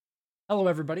Hello,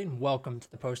 everybody, and welcome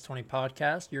to the Post 20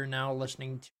 podcast. You're now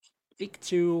listening to Week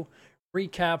 2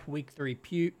 recap, Week 3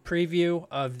 preview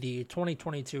of the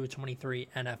 2022-23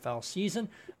 NFL season.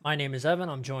 My name is Evan.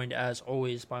 I'm joined, as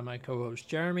always, by my co-host,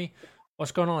 Jeremy.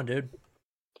 What's going on, dude?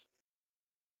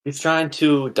 He's trying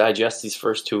to digest these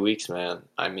first 2 weeks, man.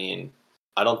 I mean,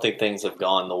 I don't think things have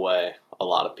gone the way a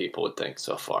lot of people would think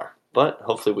so far. But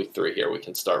hopefully, week 3 here, we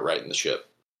can start righting the ship.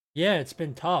 Yeah, it's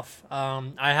been tough.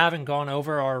 I haven't gone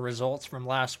over our results from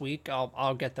last week.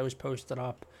 I'll get those posted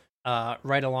up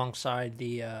right alongside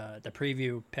the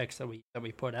preview picks that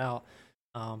we put out.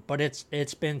 But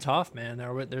it's been tough, man.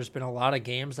 There's been a lot of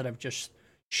games that have just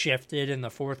shifted in the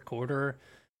fourth quarter,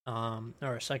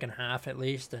 or second half at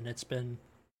least, and it's been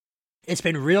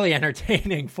really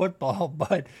entertaining football.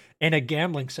 But in a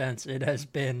gambling sense, it's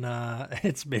been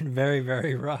very,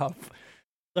 very rough.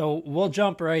 So we'll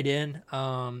jump right in.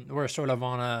 We're sort of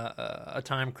on a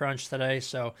time crunch today,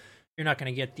 so you're not going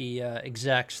to get the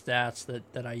exact stats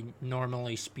that I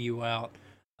normally spew out.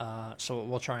 So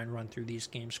we'll try and run through these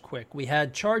games quick. We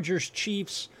had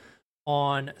Chargers-Chiefs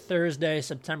on Thursday,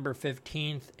 September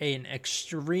 15th, an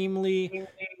extremely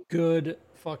good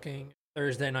fucking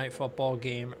Thursday night football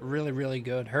game. Really, really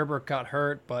good. Herbert got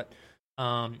hurt, but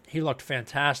he looked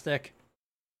fantastic.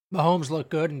 Mahomes looked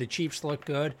good and the Chiefs looked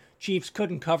good. Chiefs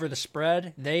couldn't cover the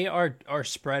spread. They are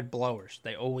spread blowers.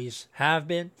 They always have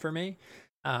been for me.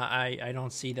 I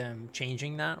don't see them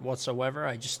changing that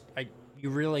whatsoever. You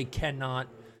really cannot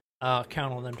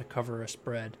count on them to cover a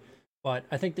spread. But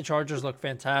I think the Chargers look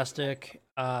fantastic.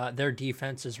 Their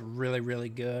defense is really, really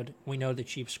good. We know the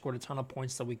Chiefs scored a ton of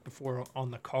points the week before on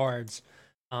the Cards.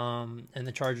 And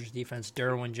the Chargers defense,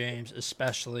 Derwin James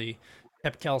especially,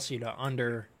 kept Kelsey to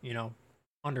under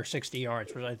 60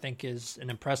 yards, which I think is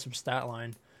an impressive stat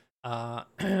line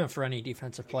for any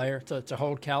defensive player. To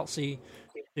hold Kelsey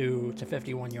to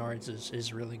 51 yards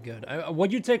is really good.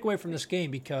 What do you take away from this game?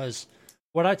 Because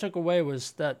what I took away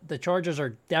was that the Chargers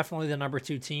are definitely the number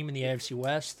 2 team in the AFC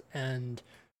West, and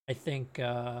I think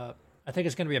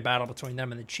it's going to be a battle between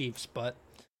them and the Chiefs, but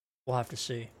we'll have to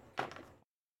see.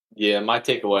 Yeah, my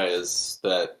takeaway is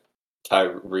that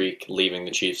Tyreek leaving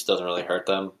the Chiefs doesn't really hurt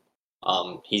them.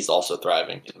 He's also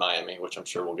thriving in Miami, which I'm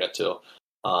sure we'll get to.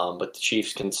 But the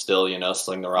Chiefs can still,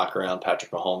 sling the rock around.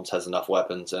 Patrick Mahomes has enough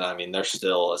weapons, and I mean, they're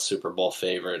still a Super Bowl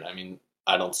favorite. I mean,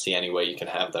 I don't see any way you can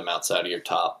have them outside of your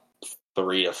top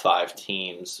 3 to 5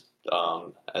 teams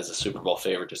as a Super Bowl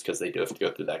favorite, just because they do have to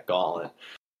go through that gauntlet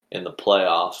in the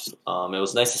playoffs. It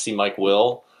was nice to see Mike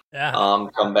Will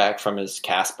come back from his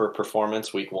Casper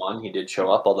performance week 1. He did show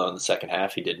up, although in the second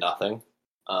half he did nothing.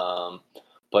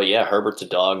 But yeah, Herbert's a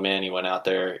dog, man. He went out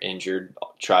there injured,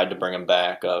 tried to bring him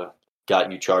back,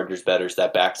 got you Chargers bettors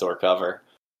that backdoor cover.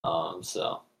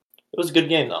 So it was a good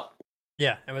game, though.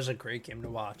 Yeah, it was a great game to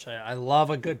watch. I love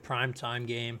a good primetime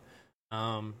game.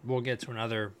 We'll get to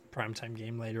another primetime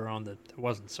game later on that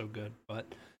wasn't so good. But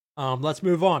let's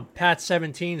move on. Pats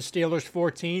 17, Steelers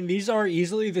 14. These are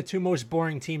easily the 2 most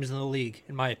boring teams in the league,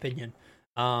 in my opinion.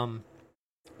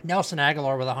 Nelson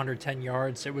Aguilar with 110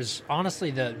 yards. It was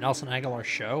honestly the Nelson Aguilar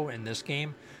show in this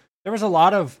game. There was a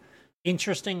lot of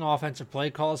interesting offensive play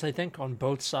calls, I think, on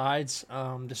both sides.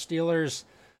 The Steelers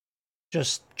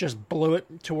just blew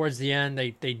it towards the end.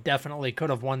 They definitely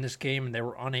could have won this game, and they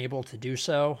were unable to do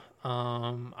so.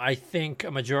 I think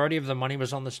a majority of the money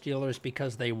was on the Steelers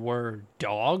because they were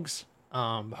dogs,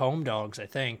 home dogs, I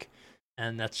think,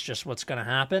 and that's just what's going to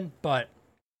happen. But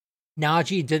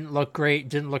Najee didn't look great,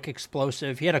 didn't look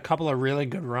explosive. He had a couple of really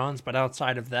good runs, but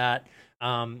outside of that,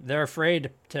 they're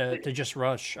afraid to just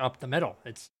rush up the middle.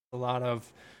 It's a lot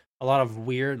of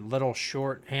weird little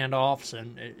short handoffs,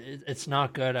 and it's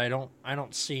not good. I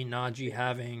don't see Najee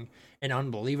having an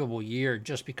unbelievable year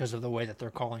just because of the way that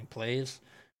they're calling plays.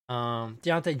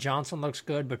 Deontay Johnson looks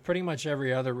good, but pretty much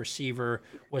every other receiver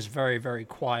was very, very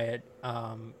quiet.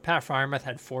 Pat Freiermuth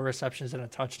had 4 receptions and a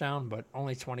touchdown, but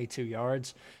only 22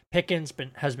 yards. Pickens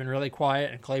has been really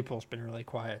quiet, and Claypool's been really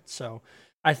quiet. So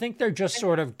I think they're just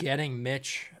sort of getting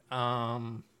Mitch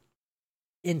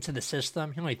into the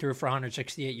system. He only threw for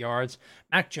 168 yards.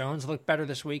 Mac Jones looked better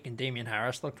this week, and Damian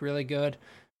Harris looked really good.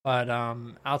 But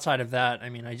outside of that, I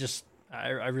mean,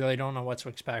 I really don't know what to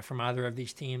expect from either of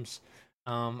these teams.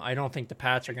 I don't think the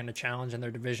Pats are going to challenge in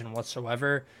their division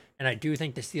whatsoever, and I do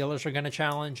think the Steelers are going to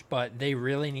challenge, but they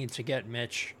really need to get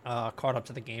Mitch caught up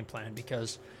to the game plan,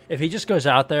 because if he just goes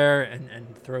out there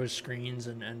and throws screens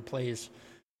and plays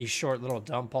these short little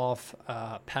dump-off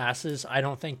passes, I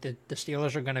don't think that the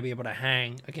Steelers are going to be able to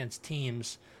hang against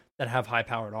teams that have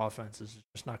high-powered offenses. It's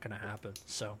just not going to happen.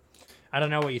 So I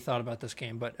don't know what you thought about this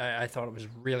game, but I thought it was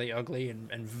really ugly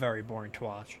and very boring to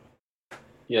watch.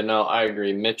 Yeah, no, I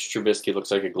agree. Mitch Trubisky looks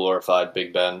like a glorified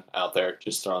Big Ben out there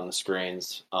just throwing the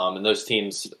screens. And those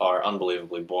teams are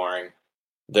unbelievably boring.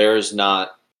 There's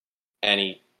not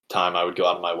any time I would go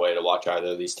out of my way to watch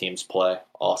either of these teams play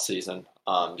all season,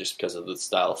 just because of the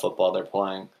style of football they're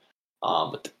playing.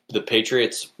 But the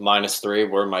Patriots -3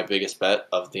 were my biggest bet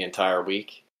of the entire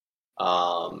week.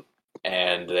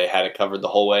 And they had it covered the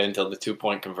whole way until the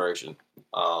 2-point conversion.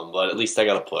 But at least I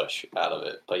got a push out of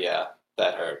it. But yeah,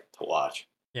 that hurt to watch.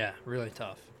 Yeah, really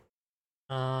tough.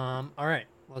 All right,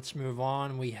 let's move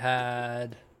on. We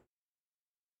had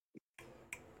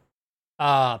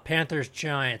Panthers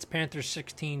Giants. Panthers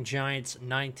 16, Giants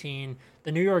 19.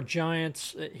 The New York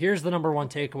Giants, here's the number one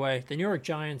takeaway. The New York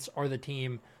Giants are the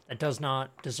team that does not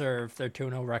deserve their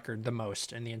 2-0 record the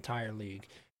most in the entire league.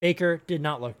 Baker did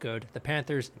not look good. The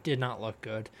Panthers did not look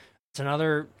good. It's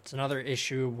another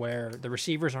issue where the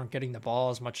receivers aren't getting the ball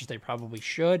as much as they probably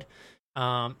should.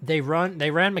 They ran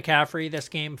McCaffrey this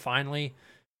game finally.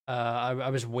 I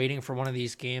was waiting for one of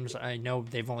these games. I know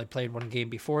they've only played one game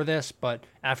before this, but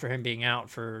after him being out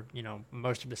for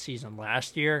most of the season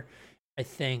last year, I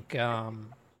think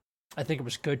it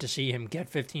was good to see him get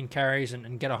 15 carries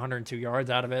and get 102 yards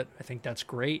out of it. I think that's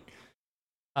great.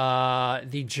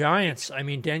 The Giants, I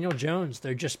mean, Daniel Jones,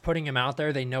 they're just putting him out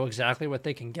there. They know exactly what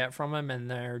they can get from him,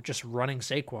 and they're just running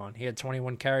Saquon. He had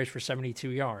 21 carries for 72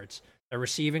 yards. The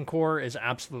receiving core is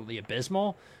absolutely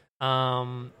abysmal.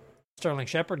 Sterling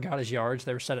Shepard got his yards.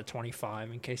 They were set at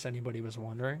 25, in case anybody was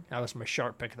wondering. That was my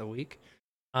sharp pick of the week.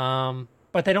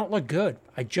 But they don't look good.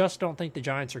 I just don't think the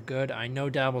Giants are good. I know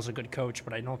Daboll's a good coach,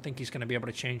 but I don't think he's going to be able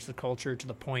to change the culture to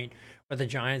the point where the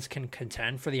Giants can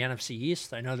contend for the NFC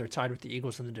East. I know they're tied with the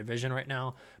Eagles in the division right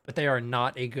now, but they are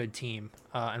not a good team.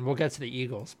 And we'll get to the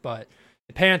Eagles. But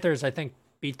the Panthers, I think,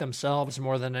 beat themselves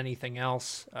more than anything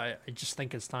else. I just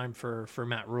think it's time for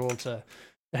Matt Rule to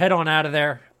head on out of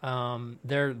there.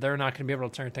 They're not going to be able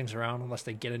to turn things around unless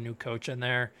they get a new coach in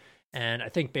there. And I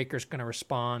think Baker's going to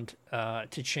respond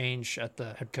to change at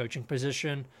the head coaching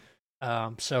position.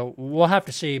 So we'll have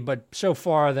to see. But so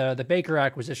far, the Baker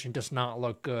acquisition does not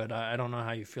look good. I don't know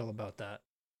how you feel about that.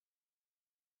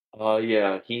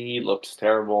 Yeah, he looks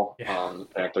terrible. Yeah. The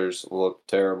Panthers look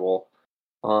terrible.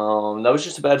 That was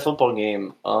just a bad football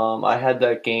game. I had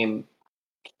that game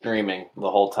streaming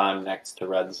the whole time next to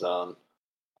Red Zone.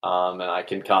 And I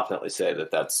can confidently say that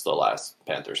that's the last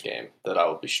Panthers game that I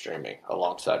will be streaming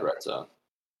alongside Red Zone.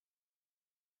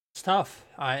 It's tough.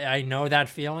 I know that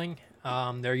feeling.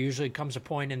 There usually comes a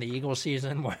point in the Eagles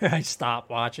season where I stop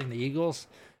watching the Eagles.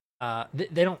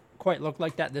 They don't quite look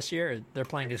like that this year. They're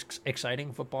playing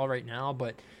exciting football right now.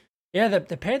 But, yeah,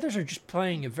 the Panthers are just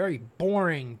playing a very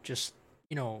boring, just,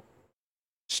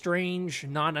 strange,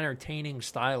 non-entertaining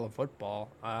style of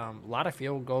football. A lot of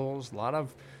field goals, a lot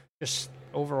of just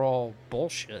overall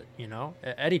bullshit,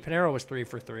 Eddie Pinero was 3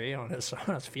 for 3 on his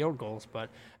field goals, but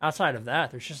outside of that,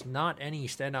 there's just not any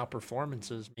standout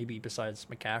performances, maybe besides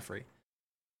McCaffrey.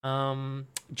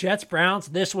 Jets Browns,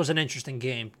 this was an interesting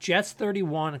game. Jets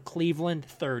 31, Cleveland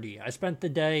 30. I spent the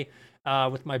day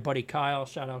with my buddy Kyle.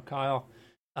 Shout out Kyle.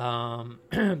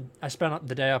 I spent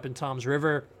the day up in Tom's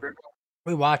River.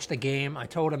 We watched the game. I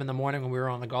told him in the morning when we were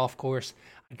on the golf course,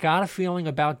 I got a feeling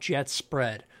about Jets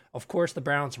spread. Of course, the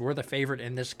Browns were the favorite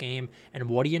in this game, and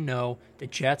what do you know? The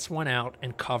Jets went out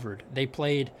and covered. They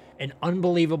played an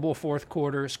unbelievable fourth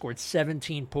quarter, scored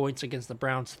 17 points against the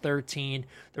Browns 13.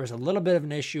 There was a little bit of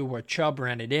an issue where Chubb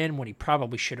ran it in when he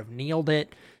probably should have kneeled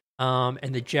it,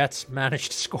 and the Jets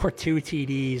managed to score 2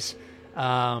 TDs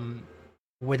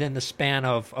within the span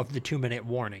of the 2-minute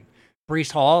warning.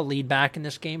 Breece Hall, lead back in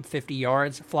this game, 50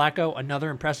 yards. Flacco, another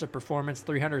impressive performance,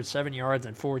 307 yards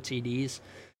and 4 TDs.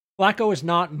 Flacco is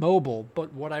not mobile,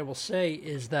 but what I will say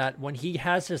is that when he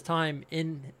has his time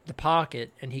in the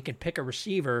pocket and he can pick a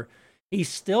receiver, he's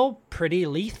still pretty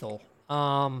lethal.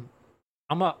 I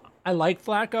like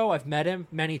Flacco. I've met him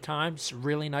many times.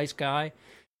 Really nice guy,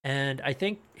 and I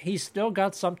think he's still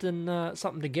got something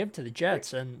to give to the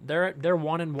Jets. And they're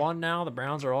 1-1 now. The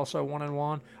Browns are also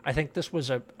 1-1. I think this was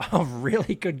a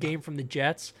really good game from the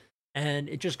Jets, and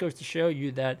it just goes to show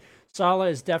you that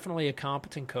Saleh is definitely a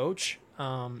competent coach.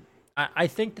 I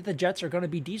think that the Jets are going to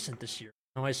be decent this year.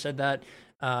 I said that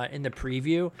in the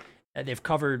preview. They've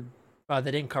covered,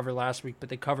 they didn't cover last week, but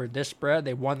they covered this spread.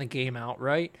 They won the game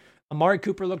outright. Amari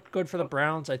Cooper looked good for the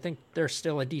Browns. I think they're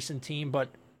still a decent team, but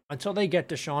until they get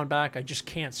Deshaun back, I just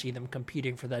can't see them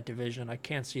competing for that division. I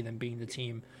can't see them being the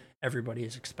team everybody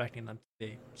is expecting them to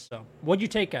be. So what'd you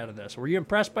take out of this? Were you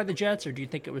impressed by the Jets, or do you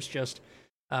think it was just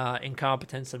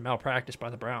incompetence and malpractice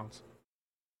by the Browns?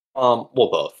 Well,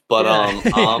 both, but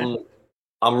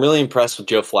I'm really impressed with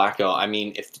Joe Flacco. I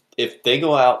mean, if they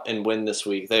go out and win this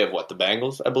week, they have what, the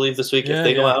Bengals, I believe, this week. Yeah, If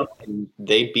they go yeah. out and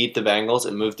they beat the Bengals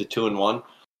and move to 2-1,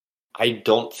 I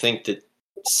don't think that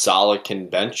Saleh can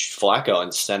bench Flacco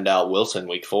and send out Wilson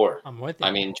week 4. I'm with you.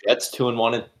 I mean, Jets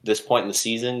 2-1 at this point in the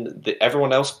season.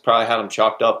 Everyone else probably had them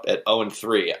chalked up at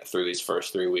 0-3 through these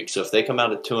first 3 weeks. So if they come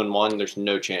out at 2-1, there's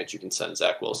no chance you can send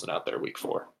Zach Wilson out there week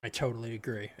 4. I totally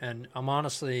agree, and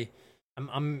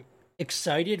I'm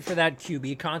excited for that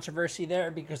QB controversy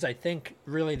there because I think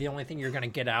really the only thing you're going to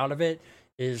get out of it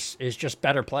is just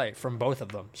better play from both of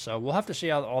them. So we'll have to see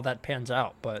how all that pans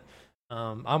out. But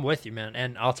I'm with you, man.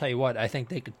 And I'll tell you what, I think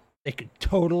they could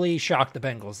totally shock the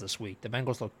Bengals this week. The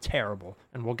Bengals look terrible,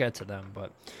 and we'll get to them.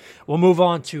 But we'll move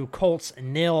on to Colts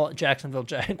 0, Jacksonville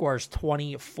Jaguars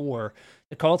 24.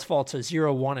 The Colts fall to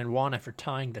 0-1-1 after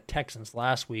tying the Texans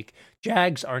last week.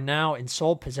 Jags are now in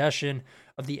sole possession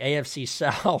of the AFC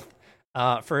South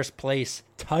first place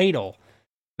title.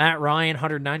 Matt Ryan,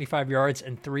 195 yards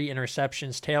and 3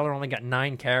 interceptions. Taylor only got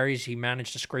 9 carries. He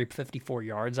managed to scrape 54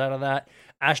 yards out of that.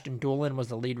 Ashton Dulin was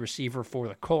the lead receiver for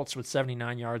the Colts with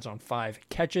 79 yards on 5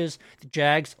 catches. The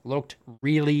Jags looked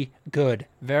really good.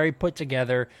 Very put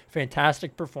together.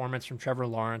 Fantastic performance from Trevor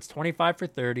Lawrence. 25 for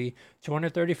 30,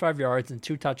 235 yards and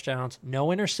 2 touchdowns. No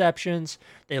interceptions.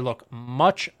 They look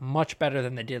much, much better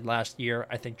than they did last year.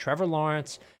 I think Trevor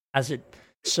Lawrence has it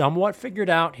somewhat figured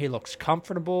out. He looks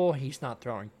comfortable. He's not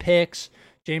throwing picks.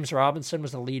 James Robinson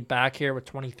was the lead back here with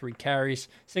 23 carries,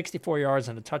 64 yards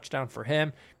and a touchdown for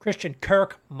him. Christian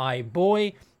Kirk, my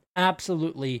boy,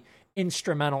 absolutely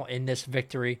instrumental in this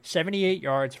victory. 78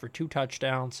 yards for 2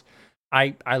 touchdowns.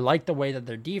 I like the way that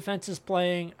their defense is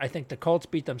playing. I think the Colts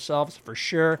beat themselves for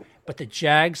sure, but the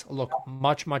Jags look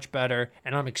much, much better,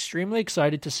 and I'm extremely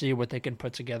excited to see what they can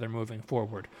put together moving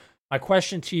forward. My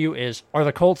question to you is, are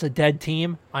the Colts a dead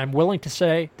team? I'm willing to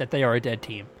say that they are a dead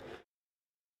team.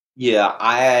 Yeah,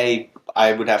 I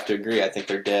would have to agree. I think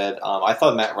they're dead. I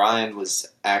thought Matt Ryan was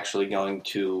actually going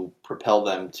to propel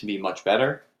them to be much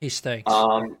better. He stinks.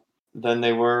 Than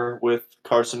they were with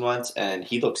Carson Wentz, and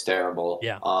he looks terrible.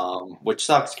 Yeah. Which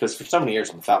sucks because for so many years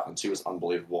on the Falcons, he was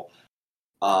unbelievable.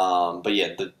 But yeah,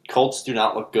 the Colts do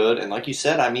not look good, and like you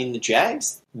said, I mean the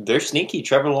Jags, they're sneaky.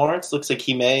 Trevor Lawrence looks like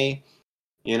he may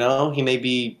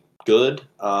be good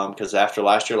because after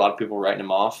last year, a lot of people were writing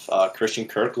him off. Christian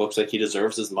Kirk looks like he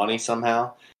deserves his money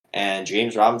somehow, and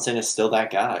James Robinson is still that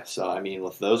guy. So, I mean,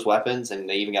 with those weapons, and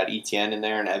they even got ETN in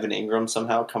there and Evan Ingram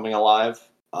somehow coming alive,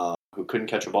 who couldn't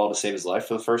catch a ball to save his life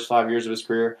for the first 5 years of his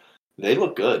career, they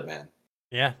look good, man.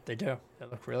 Yeah, they do. They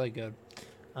look really good.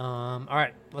 All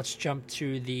right, let's jump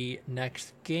to the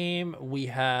next game. We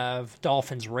have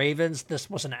Dolphins-Ravens. This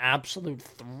was an absolute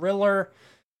thriller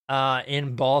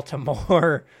in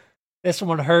Baltimore. This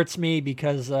one hurts me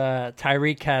because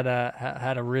Tyreek had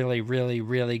a really, really,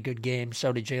 really good game.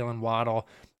 So did Jalen Waddle.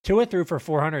 Tua threw for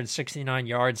 469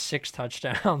 yards, 6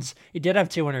 touchdowns. He did have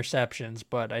 2 interceptions,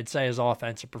 but I'd say his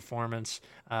offensive performance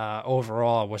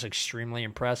overall was extremely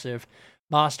impressive.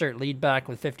 Mostert lead back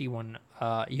with 51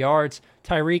 yards.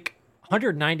 Tyreek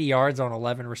 190 yards on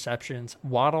 11 receptions.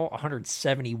 Waddle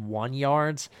 171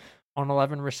 yards on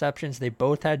 11 receptions. They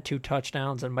both had 2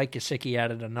 touchdowns, and Mike Gesicki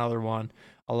added another one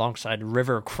alongside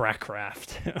River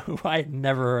Crackraft, who I had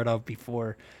never heard of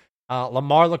before.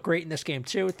 Lamar looked great in this game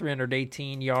too,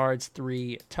 318 yards,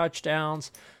 3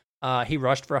 touchdowns. He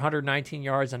rushed for 119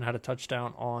 yards and had a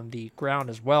touchdown on the ground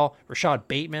as well. Rashad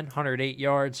Bateman, 108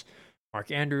 yards. Mark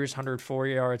Andrews, 104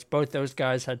 yards. Both those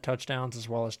guys had touchdowns, as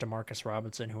well as Demarcus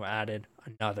Robinson, who added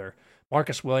another.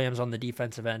 Marcus Williams on the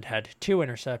defensive end had 2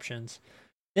 interceptions.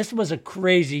 This was a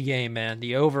crazy game, man.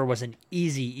 The over was an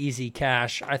easy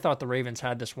cash. I thought the Ravens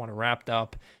had this one wrapped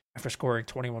up after scoring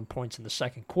 21 points in the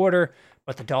second quarter,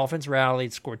 but the Dolphins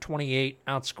rallied, scored 28,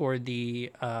 outscored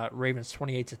the Ravens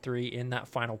 28-3 in that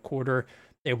final quarter.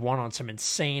 They won on some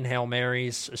insane Hail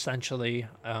Marys, essentially,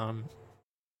 from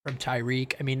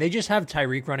Tyreek. I mean, they just have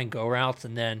Tyreek running go routes,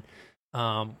 and then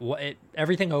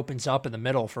everything opens up in the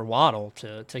middle for Waddle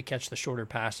to catch the shorter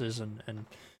passes and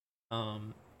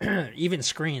even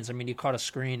screens. I mean, he caught a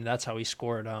screen. That's how he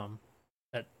scored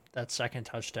that second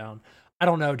touchdown. I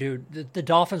don't know, dude. The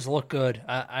Dolphins look good.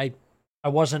 I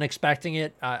wasn't expecting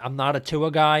it. I'm not a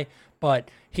Tua guy, but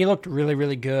he looked really,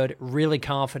 really good, really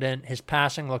confident. His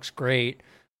passing looks great.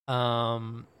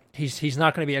 He's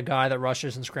not going to be a guy that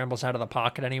rushes and scrambles out of the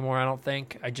pocket anymore, I don't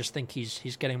think. I just think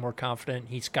he's getting more confident.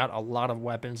 He's got a lot of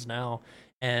weapons now,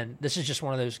 and this is just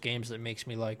one of those games that makes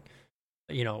me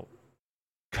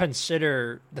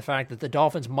consider the fact that the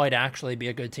Dolphins might actually be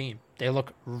a good team. They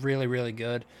look really, really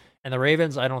good. And the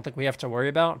Ravens, I don't think we have to worry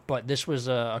about, but this was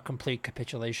a complete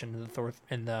capitulation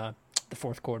in the the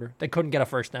fourth quarter. They couldn't get a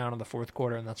first down in the fourth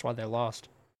quarter, and that's why they lost.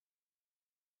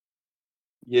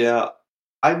 Yeah,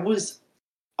 I was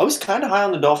I was kind of high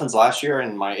on the Dolphins last year,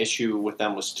 and my issue with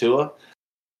them was Tua.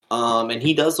 And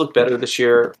he does look better this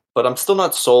year, but I'm still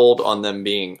not sold on them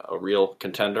being a real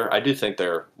contender. I do think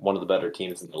they're one of the better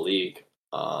teams in the league.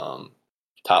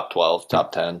 Top 12,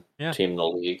 top 10 Yeah. team in the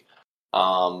league.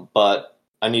 But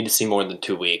I need to see more than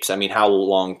 2 weeks. I mean, how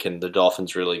long can the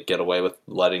Dolphins really get away with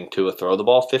letting Tua throw the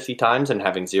ball 50 times and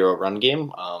having zero run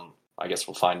game? I guess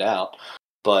we'll find out.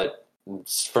 But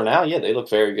for now, yeah, they look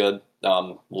very good.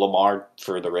 Lamar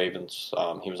for the Ravens,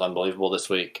 he was unbelievable this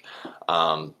week.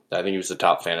 I think he was the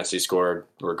top fantasy scorer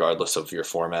regardless of your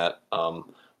format.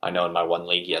 I know in my one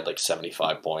league he had like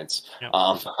 75 points. Yep.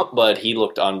 But he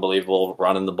looked unbelievable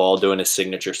running the ball, doing his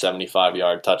signature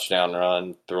 75-yard touchdown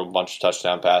run, threw a bunch of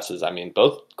touchdown passes. I mean,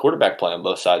 both quarterback play on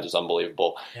both sides was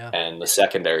unbelievable, and the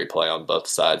secondary play on both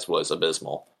sides was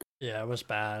abysmal. Yeah, it was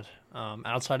bad.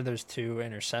 Outside of those 2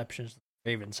 interceptions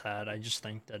the Ravens had, I just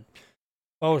think that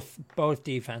both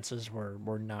defenses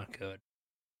were not good.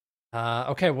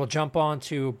 Okay, we'll jump on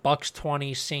to Bucks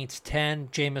 20, Saints 10.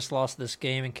 Jameis lost this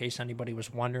game, in case anybody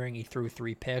was wondering. He threw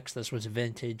 3 picks. This was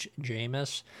vintage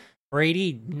Jameis.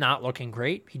 Brady not looking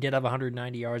great. He did have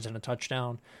 190 yards and a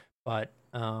touchdown, but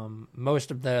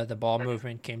most of the ball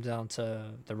movement came down to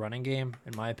the running game,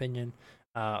 in my opinion.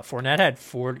 Fournette had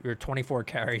 24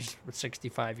 carries with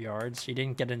 65 yards. He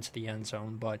didn't get into the end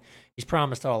zone, but he's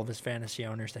promised all of his fantasy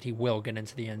owners that he will get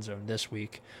into the end zone this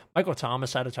week. Michael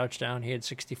Thomas had a touchdown. He had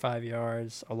 65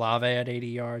 yards. Olave had 80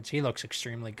 yards. He looks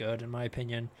extremely good, in my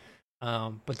opinion.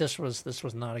 But this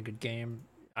was not a good game.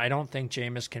 I don't think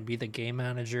Jameis can be the game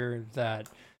manager that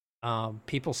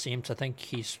people seem to think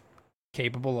he's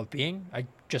capable of being. I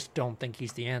just don't think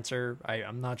he's the answer.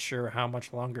 I'm not sure how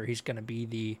much longer he's going to be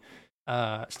the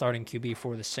starting QB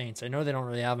for the Saints. I know they don't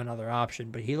really have another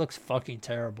option, but he looks fucking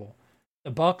terrible.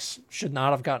 The Bucks should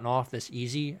not have gotten off this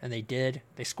easy, and they did.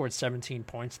 They scored 17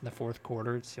 points in the fourth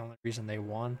quarter. It's the only reason they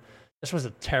won. This was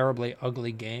a terribly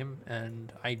ugly game,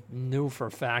 and I knew for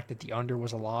a fact that the under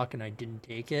was a lock, and I didn't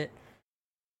take it.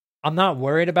 I'm not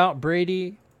worried about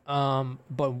Brady,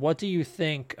 but what do you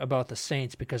think about the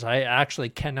Saints? Because I actually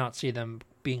cannot see them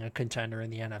being a contender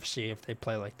in the NFC if they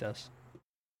play like this.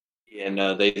 Yeah,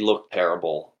 no, they look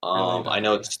terrible. Really bad. I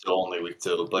know it's still only week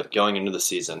 2, but going into the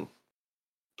season,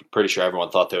 pretty sure everyone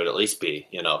thought they would at least be,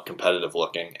 competitive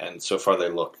looking, and so far they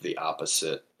look the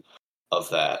opposite of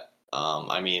that.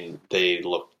 I mean, they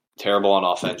look terrible on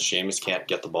offense. Jameis can't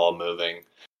get the ball moving.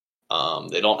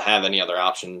 They don't have any other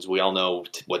options. We all know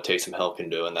what Taysom Hill can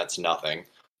do, and that's nothing.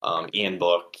 Ian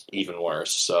Book, even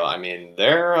worse. So, I mean,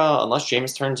 they're unless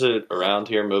Jameis turns it around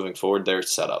here moving forward, they're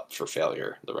set up for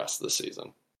failure the rest of the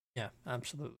season. Yeah,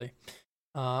 absolutely.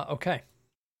 Okay.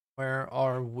 Where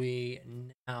are we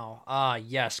now?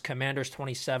 Yes, Commanders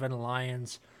 27,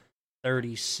 Lions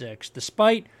 36.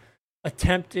 Despite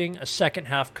attempting a second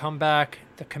half comeback,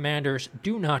 the Commanders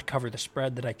do not cover the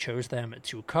spread that I chose them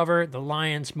to cover. The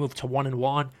Lions move to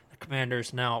 1-1.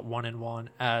 Commanders now 1-1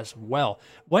 as well.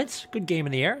 Wentz, good game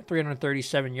in the air,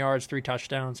 337 yards, 3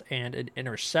 touchdowns, and an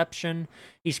interception.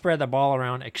 He spread the ball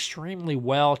around extremely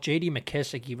well. J.D.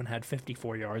 McKissick even had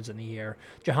 54 yards in the air.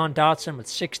 Jahan Dotson with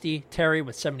 60, Terry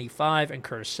with 75, and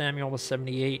Curtis Samuel with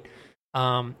 78.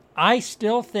 I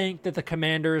still think that the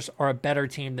Commanders are a better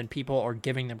team than people are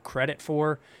giving them credit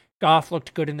for. Goff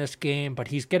looked good in this game, but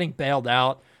he's getting bailed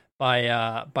out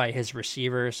by his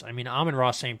receivers. I mean, Amon-Ra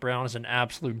St. Brown is an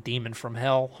absolute demon from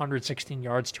hell. 116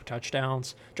 yards, 2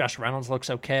 touchdowns. Josh Reynolds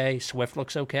looks okay. Swift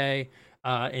looks okay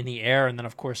in the air, and then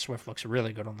of course Swift looks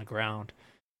really good on the ground.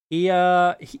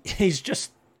 He's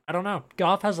just, I don't know.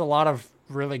 Goff has a lot of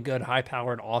really good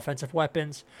high-powered offensive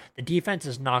weapons. The defense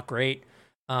is not great.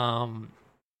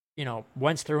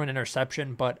 Wentz threw an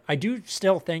interception, but I do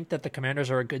still think that the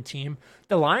Commanders are a good team.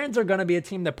 The Lions are going to be a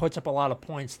team that puts up a lot of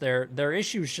points. Their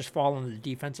issues just fall on the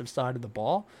defensive side of the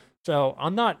ball. So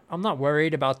I'm not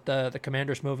worried about the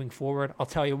Commanders moving forward. I'll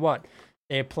tell you what,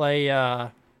 they play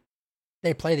the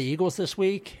Eagles this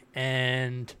week,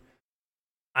 and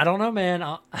I don't know,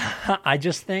 man. I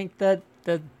just think that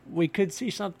we could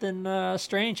see something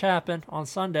strange happen on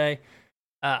Sunday.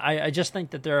 I just think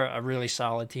that they're a really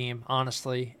solid team,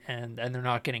 honestly, and they're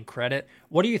not getting credit.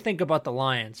 What do you think about the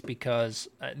Lions? Because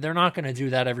they're not going to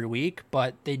do that every week,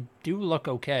 but they do look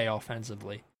okay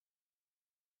offensively.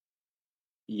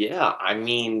 Yeah, I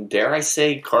mean, dare I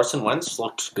say Carson Wentz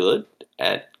looks good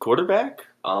at quarterback.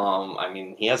 I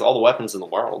mean, he has all the weapons in the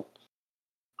world.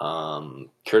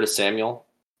 Curtis Samuel,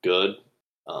 good.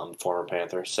 Former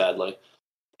Panther, sadly.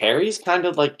 Harry's kind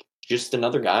of like just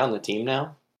another guy on the team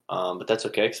now. But that's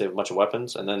okay because they have a bunch of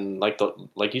weapons. And then,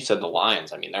 like you said, the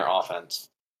Lions. I mean, their offense,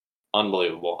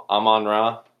 unbelievable.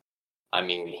 Amon-Ra, I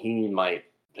mean, he might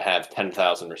have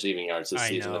 10,000 receiving yards this I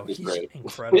season know, at this he's rate.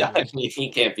 incredible. Yeah, I mean, he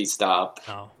can't be stopped.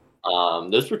 No.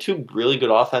 Those were two really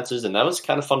good offenses, and that was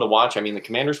kind of fun to watch. I mean, the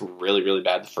Commanders were really, really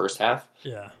bad the first half.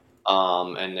 Yeah.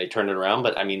 And they turned it around.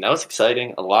 But I mean, that was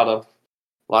exciting. A lot of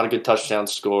good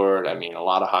touchdowns scored. I mean, a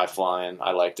lot of high flying.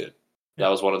 I liked it. That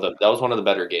was one of the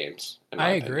better games. In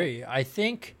my agree.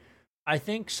 opinion. I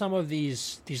think some of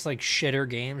these like shitter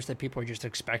games that people are just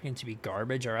expecting to be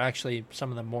garbage are actually some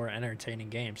of the more entertaining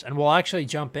games. And we'll actually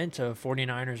jump into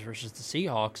 49ers versus the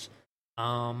Seahawks.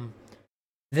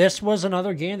 This was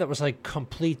another game that was like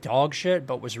complete dog shit,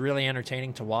 but was really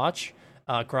entertaining to watch.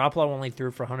 Garoppolo only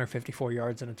threw for 154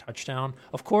 yards and a touchdown.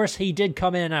 Of course, he did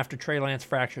come in after Trey Lance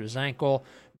fractured his ankle.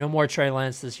 No more Trey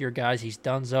Lance this year, guys. He's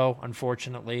donezo,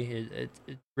 unfortunately.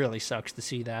 It really sucks to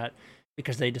see that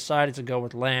because they decided to go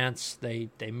with Lance. They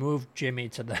moved Jimmy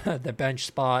to the bench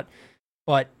spot.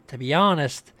 But to be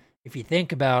honest, if you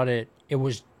think about it, it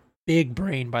was big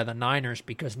brain by the Niners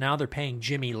because now they're paying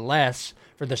Jimmy less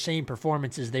for the same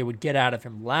performances they would get out of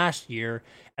him last year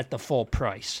at the full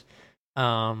price.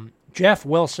 Jeff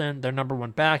Wilson, their number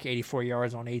one back, 84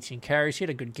 yards on 18 carries. He had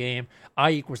a good game.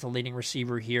 Ayuk was the leading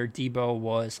receiver here. Debo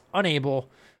was unable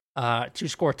to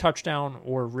score a touchdown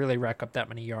or really rack up that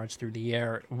many yards through the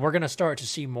air. We're going to start to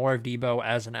see more of Debo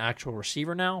as an actual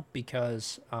receiver now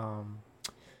because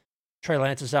Trey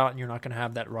Lance is out and you're not going to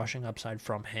have that rushing upside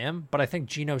from him. But I think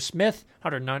Geno Smith,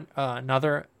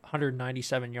 another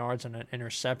 197 yards and an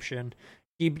interception.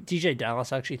 DJ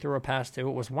Dallas actually threw a pass too.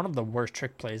 It was one of the worst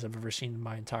trick plays I've ever seen in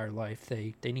my entire life.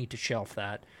 They need to shelf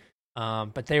that.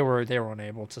 But they were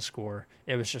unable to score.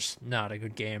 It was just not a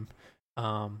good game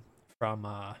from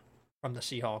the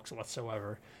Seahawks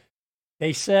whatsoever.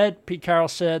 Pete Carroll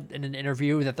said in an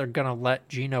interview that they're gonna let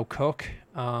Geno cook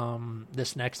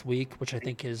this next week, which I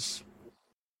think is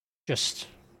just,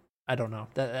 I don't know.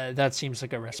 That seems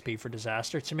like a recipe for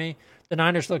disaster to me. The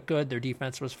Niners look good. Their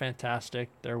defense was fantastic.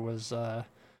 There was a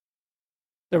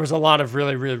lot of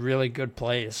really, really, really good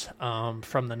plays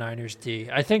from the Niners D.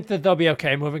 I think that they'll be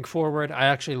okay moving forward. I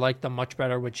actually like them much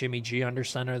better with Jimmy G under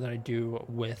center than I do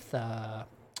with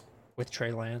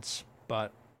Trey Lance,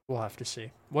 but we'll have to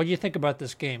see. What do you think about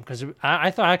this game? Because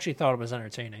I actually thought it was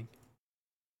entertaining.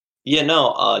 Yeah,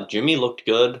 no, Jimmy looked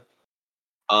good,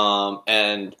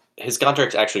 and his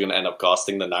contract's actually going to end up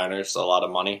costing the Niners a lot of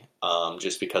money,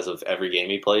 just because of every game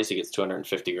he plays. He gets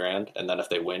 $250,000, and then if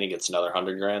they win, he gets another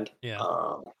 $100,000. Yeah.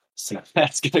 So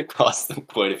that's going to cost them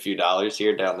quite a few dollars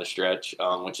here down the stretch,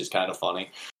 which is kind of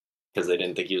funny because they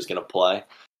didn't think he was going to play.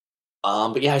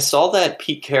 But yeah, I saw that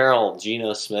Pete Carroll,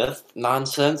 Geno Smith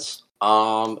nonsense,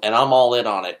 and I'm all in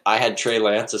on it. I had Trey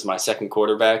Lance as my second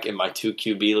quarterback in my 2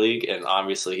 QB league, and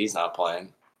obviously he's not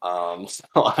playing. So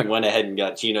I went ahead and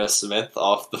got Geno Smith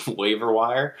off the waiver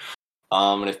wire.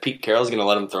 And if Pete Carroll's going to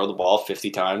let him throw the ball 50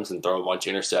 times and throw a bunch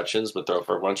of interceptions but throw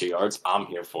for a bunch of yards, I'm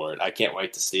here for it. I can't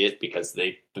wait to see it because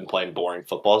they've been playing boring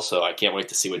football, so I can't wait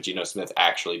to see what Geno Smith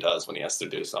actually does when he has to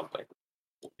do something.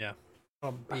 Yeah.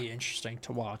 It'll be interesting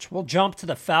to watch. We'll jump to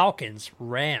the Falcons,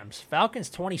 Rams. Falcons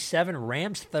 27,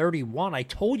 Rams 31. I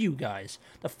told you guys,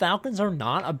 the Falcons are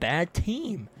not a bad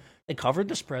team. They covered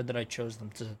the spread that I chose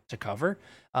them to cover.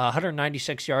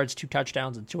 196 yards, 2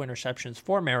 touchdowns, and 2 interceptions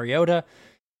for Mariota.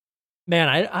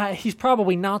 Man, he's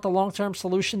probably not the long-term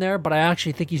solution there, but I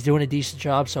actually think he's doing a decent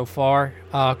job so far.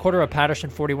 Cordero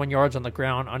Patterson, 41 yards on the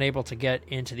ground, unable to get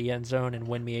into the end zone and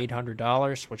win me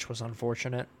 $800, which was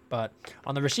unfortunate. But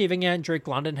on the receiving end, Drake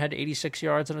London had 86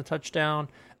 yards and a touchdown.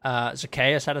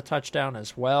 Zacchaeus had a touchdown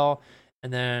as well.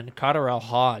 And then Cotterell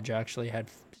Hodge actually had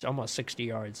almost 60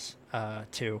 yards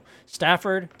too.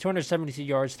 Stafford, 272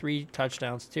 yards, 3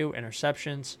 touchdowns, 2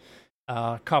 interceptions.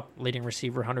 Kupp, leading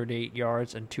receiver, 108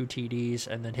 yards and 2 TDs.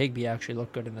 And then Higbee actually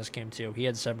looked good in this game too. He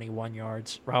had 71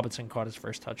 yards. Robinson caught his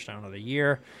first touchdown of the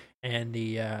year. And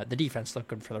the defense looked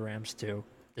good for the Rams too,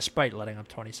 despite letting up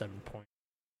 27 points.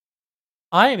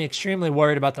 I am extremely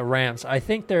worried about the Rams. I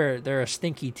think they're a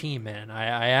stinky team, man.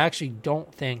 I actually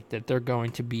don't think that they're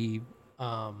going to be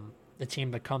the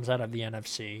team that comes out of the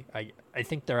NFC. I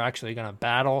think they're actually going to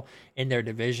battle in their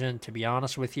division, to be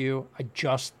honest with you.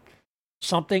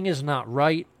 Something is not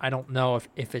right. I don't know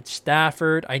if it's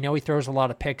Stafford. I know he throws a lot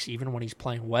of picks even when he's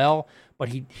playing well, but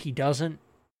he doesn't.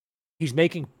 He's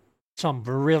making some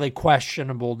really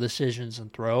questionable decisions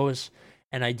and throws,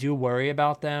 and I do worry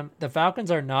about them. The Falcons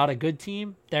are not a good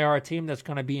team. They are a team that's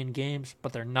going to be in games,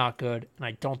 but they're not good, and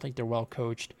I don't think they're well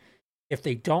coached. If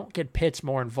they don't get Pitts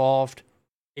more involved,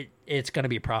 it's going to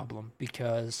be a problem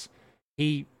because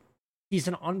he he's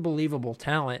an unbelievable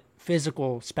talent,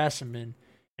 physical specimen,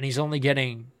 and he's only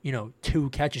getting 2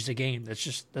 catches a game.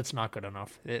 That's not good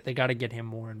enough. They got to get him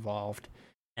more involved,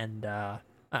 and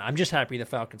I'm just happy the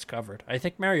Falcons covered. I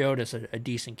think Mariota's a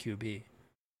decent QB.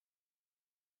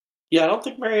 Yeah, I don't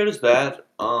think Mariota's bad.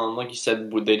 Like you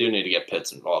said, they do need to get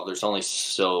Pitts involved. There's only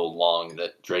so long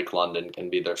that Drake London can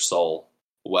be their sole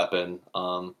weapon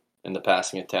in the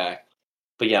passing attack.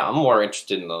 But yeah, I'm more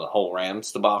interested in the whole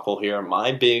Rams debacle here.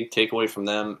 My big takeaway from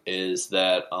them is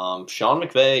that Sean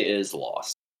McVay is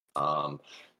lost.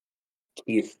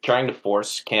 He's trying to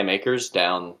force Cam Akers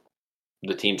down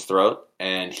the team's throat,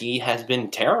 and he has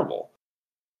been terrible.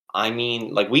 I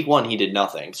mean, like week 1, he did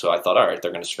nothing, so I thought, all right,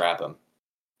 they're going to scrap him.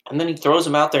 And then he throws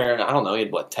him out there, and I don't know, he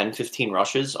had, 10, 15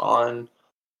 rushes on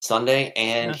Sunday,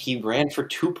 and he ran for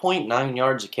 2.9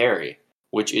 yards a carry,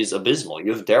 which is abysmal.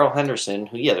 You have Darrell Henderson,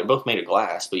 who, they're both made of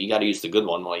glass, but you got to use the good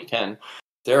one while you can.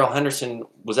 Darrell Henderson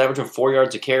was averaging 4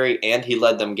 yards a carry, and he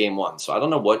led them game 1. So I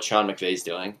don't know what Sean McVay's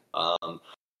doing,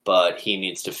 but he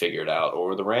needs to figure it out,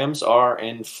 or the Rams are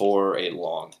in for a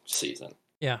long season.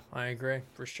 Yeah, I agree,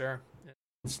 for sure.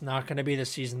 It's not going to be the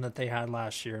season that they had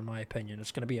last year, in my opinion.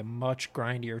 It's going to be a much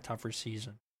grindier, tougher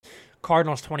season.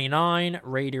 Cardinals 29,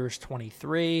 Raiders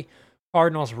 23.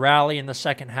 Cardinals rally in the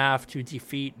second half to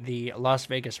defeat the Las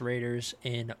Vegas Raiders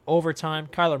in overtime.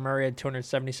 Kyler Murray had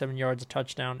 277 yards, a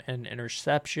touchdown, and an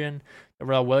interception.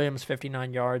 Darrell Williams,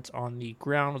 59 yards on the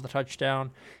ground with a touchdown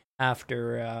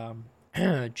after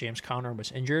James Conner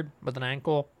was injured with an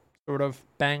ankle sort of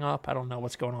bang up. I don't know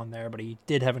what's going on there, but he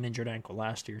did have an injured ankle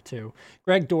last year too.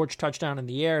 Greg Dortch touchdown in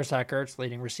the air. Zach Ertz,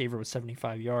 leading receiver, with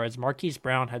 75 yards. Marquise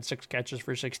Brown had 6 catches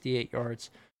for 68 yards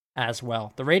as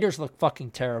well. The Raiders look fucking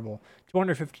terrible.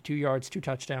 252 yards, 2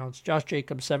 touchdowns. Josh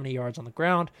Jacobs, 70 yards on the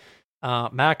ground.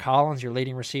 Matt Collins, your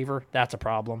leading receiver, that's a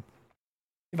problem.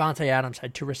 Devontae Adams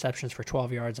had 2 receptions for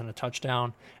 12 yards and a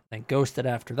touchdown, then ghosted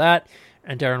after that.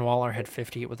 And Darren Waller had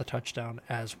 50 with a touchdown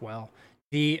as well.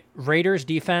 The Raiders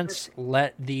defense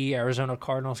let the Arizona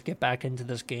Cardinals get back into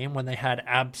this game when they had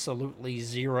absolutely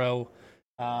zero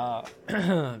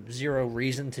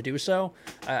reason to do so.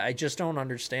 I just don't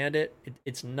understand it.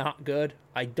 It's not good.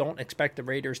 I don't expect the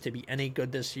Raiders to be any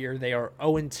good this year. They are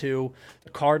 0-2. The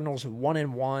Cardinals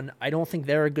 1-1. I don't think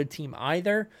they're a good team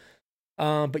either.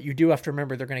 But you do have to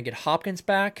remember they're going to get Hopkins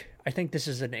back. I think this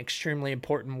is an extremely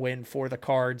important win for the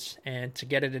Cards, and to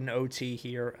get it in OT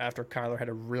here after Kyler had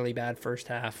a really bad first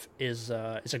half is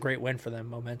a great win for them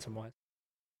momentum-wise.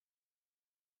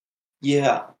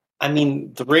 Yeah, I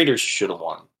mean, the Raiders should have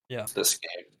won this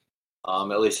game.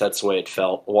 At least that's the way it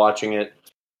felt. Watching it,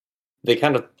 they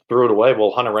kind of threw it away.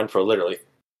 Well, Hunter Renfrow literally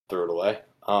threw it away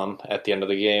at the end of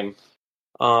the game.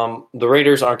 The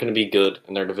Raiders aren't going to be good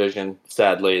in their division,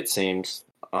 sadly, it seems.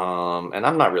 And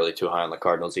I'm not really too high on the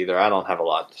Cardinals either. I don't have a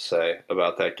lot to say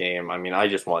about that game. I mean, I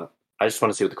just want to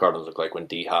see what the Cardinals look like when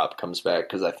D-Hop comes back,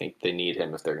 because I think they need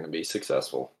him if they're going to be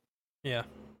successful. Yeah.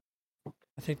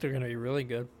 I think they're going to be really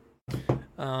good.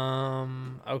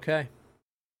 Okay.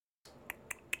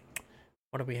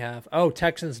 What do we have? Oh,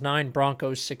 Texans 9,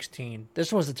 Broncos 16.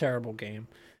 This was a terrible game.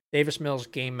 Davis Mills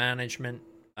game management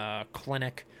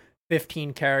clinic.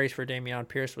 15 carries for Dameon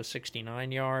Pierce with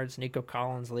 69 yards. Nico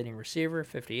Collins, leading receiver,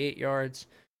 58 yards.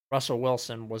 Russell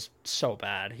Wilson was so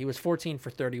bad. He was 14 for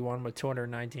 31 with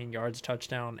 219 yards, a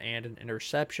touchdown, and an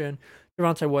interception.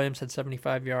 Javonte Williams had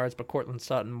 75 yards, but Cortland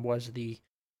Sutton was the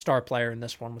star player in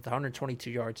this one with 122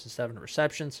 yards and 7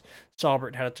 receptions.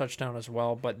 Saubert had a touchdown as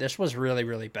well, but this was really,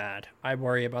 really bad. I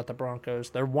worry about the Broncos.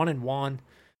 They're 1-1.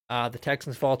 The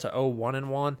Texans fall to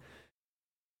 0-1-1.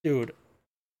 Dude,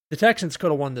 the Texans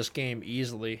could have won this game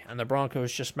easily, and the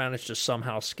Broncos just managed to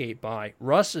somehow skate by.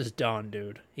 Russ is done,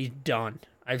 dude. He's done.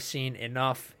 I've seen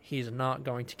enough. He's not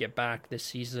going to get back this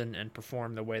season and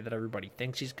perform the way that everybody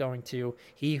thinks he's going to.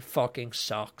 He fucking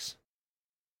sucks.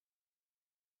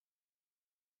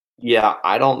 Yeah,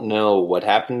 I don't know what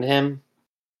happened to him.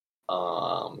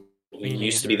 He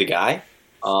used to be the guy,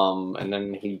 and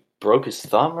then he broke his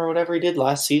thumb or whatever he did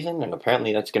last season, and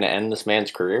apparently that's going to end this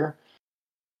man's career.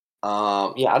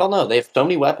 I don't know. They have so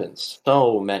many weapons.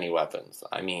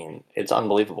 I mean, it's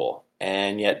unbelievable.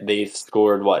 And yet they've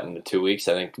scored, in the 2 weeks?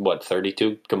 I think,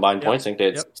 32 combined points? I think they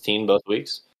had 16 both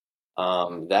weeks.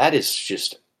 That is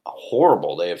just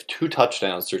horrible. They have 2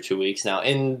 touchdowns through 2 weeks. Now,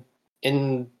 in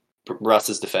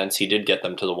Russ's defense, he did get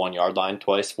them to the 1 yard line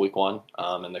twice week 1,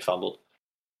 and they fumbled.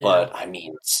 But, I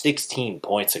mean, 16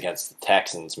 points against the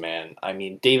Texans, man. I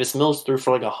mean, Davis Mills threw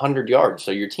for 100 yards, so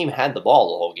your team had the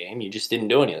ball the whole game. You just didn't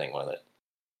do anything with it.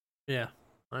 Yeah,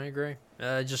 I agree.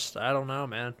 I don't know,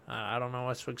 man. I don't know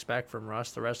what to expect from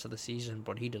Russ the rest of the season,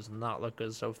 but he does not look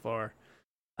good so far.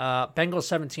 Bengals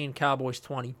 17, Cowboys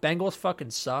 20. Bengals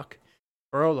fucking suck.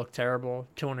 Burrow looked terrible,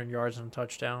 200 yards and a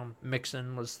touchdown.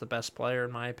 Mixon was the best player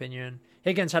in my opinion.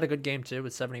 Higgins had a good game too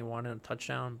with 71 and a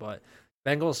touchdown, but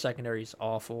Bengals secondary is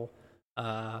awful.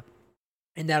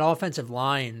 And that offensive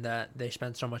line that they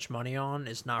spent so much money on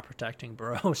is not protecting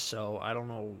Burrow, so I don't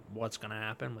know what's going to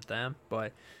happen with them.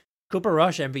 But Cooper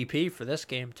Rush MVP for this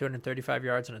game, 235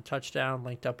 yards and a touchdown,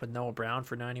 linked up with Noah Brown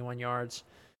for 91 yards.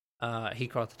 He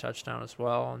caught the touchdown as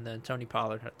well, and then Tony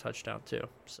Pollard had a touchdown too.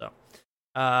 So,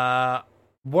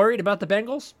 worried about the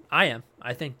Bengals? I am.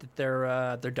 I think that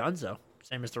they're donezo,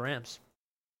 same as the Rams.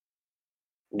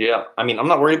 Yeah, I mean, I'm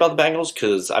not worried about the Bengals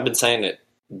because I've been saying it.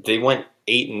 They went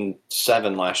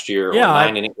 8-7 last year, Yeah,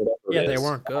 or 9-8. Yeah, they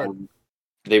weren't good.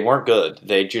 They weren't good.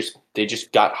 They just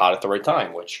got hot at the right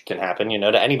time, which can happen,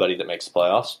 to anybody that makes the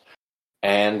playoffs.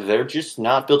 And they're just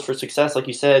not built for success. Like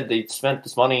you said, they spent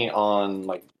this money on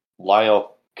like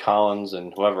Lyle Collins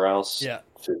and whoever else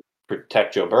to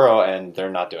protect Joe Burrow, and they're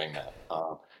not doing that.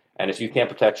 And if you can't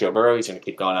protect Joe Burrow, he's going to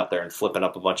keep going out there and flipping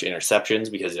up a bunch of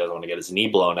interceptions because he doesn't want to get his knee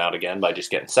blown out again by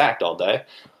just getting sacked all day.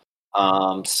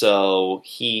 So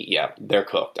they're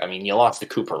cooked. I mean, you lost to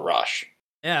Cooper Rush.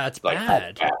 Yeah, it's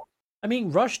bad. I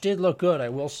mean, Rush did look good, I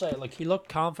will say. Like, he looked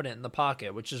confident in the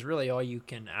pocket, which is really all you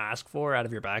can ask for out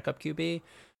of your backup QB.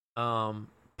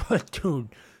 But, dude,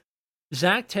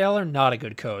 Zach Taylor, not a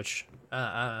good coach.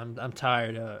 I'm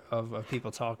tired of people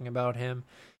talking about him.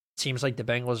 It seems like the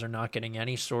Bengals are not getting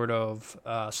any sort of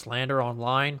slander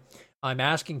online. I'm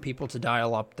asking people to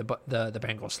dial up the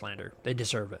Bengals slander. They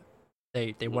deserve it.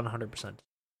 They 100%.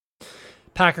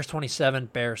 Packers 27,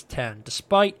 Bears 10.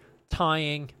 Despite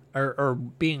tying or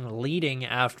being leading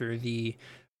after the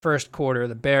first quarter,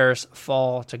 the Bears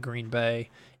fall to Green Bay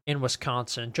in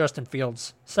Wisconsin. Justin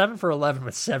Fields 7 for 11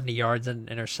 with 70 yards and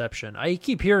an interception. I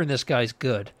keep hearing this guy's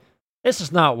good. This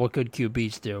is not what good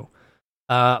QBs do.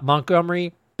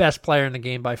 Montgomery, best player in the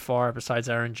game by far besides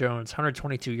Aaron Jones.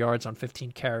 122 yards on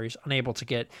 15 carries, unable to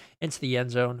get into the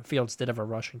end zone. Fields did have a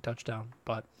rushing touchdown,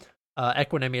 but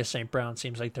Equanimeous St. Brown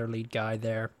seems like their lead guy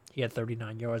there. He had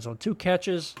 39 yards on 2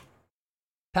 catches.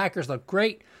 Packers looked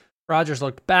great. Rodgers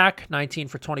looked back, 19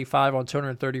 for 25 on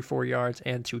 234 yards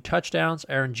and 2 touchdowns.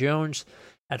 Aaron Jones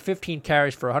had 15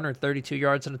 carries for 132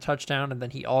 yards and a touchdown, and then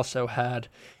he also had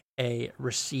a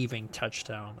receiving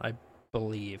touchdown, I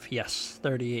believe. Yes,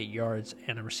 38 yards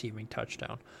and a receiving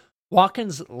touchdown.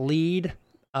 Watkins lead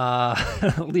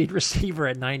receiver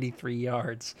at 93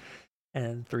 yards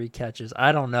and 3 catches.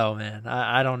 I don't know, man.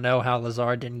 I don't know how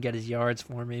Lazard didn't get his yards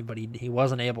for me, but he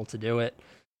wasn't able to do it.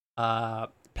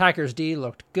 Packers D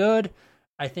looked good.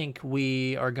 I think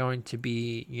we are going to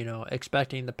be,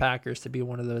 expecting the Packers to be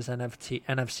one of those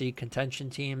NFC contention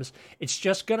teams. It's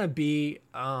just going to be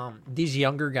these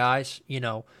younger guys,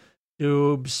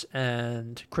 Dubes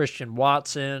and Christian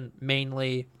Watson,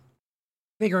 mainly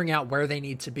figuring out where they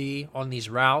need to be on these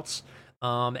routes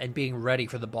and being ready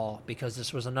for the ball, because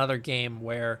this was another game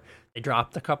where they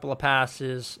dropped a couple of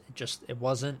passes. It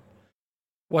wasn't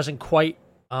quite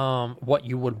what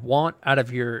you would want out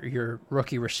of your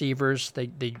rookie receivers.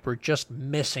 They were just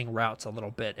missing routes a little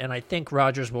bit, and I think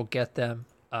Rodgers will get them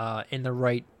in the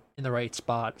right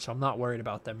spot. So I'm not worried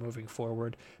about them moving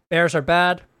forward. Bears are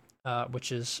bad,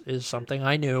 which is something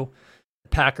I knew. The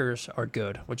Packers are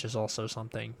good, which is also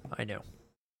something I knew.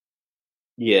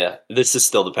 Yeah, this is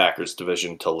still the Packers'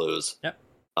 division to lose. Yep.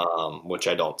 Which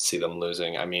I don't see them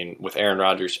losing. I mean, with Aaron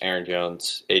Rodgers, Aaron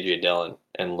Jones, A.J. Dillon,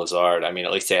 and Lazard, I mean,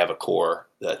 at least they have a core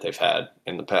that they've had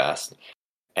in the past.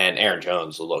 And Aaron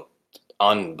Jones looked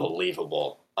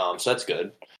unbelievable. So that's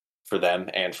good for them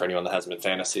and for anyone that hasn't been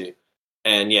fantasy.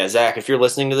 And yeah, Zach, if you're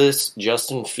listening to this,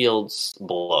 Justin Fields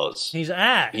blows. He's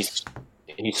ass.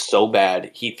 He's so bad.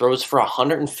 He throws for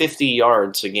 150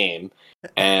 yards a game,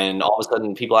 and all of a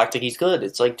sudden people act like he's good.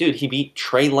 It's like, dude, he beat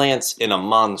Trey Lance in a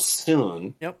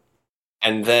monsoon. Yep.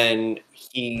 And then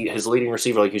his leading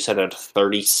receiver, like you said, had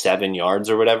 37 yards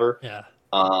or whatever. Yeah.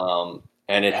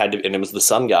 And it was the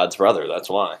sun god's brother. That's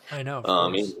why. I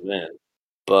know. He's a man.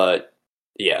 But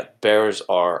yeah, Bears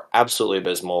are absolutely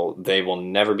abysmal. They will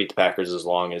never beat the Packers as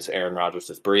long as Aaron Rodgers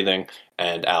is breathing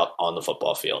and out on the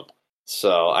football field.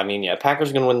 So, I mean, yeah, Packers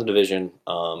are going to win the division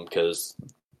because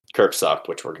Kirk sucked,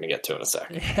 which we're going to get to in a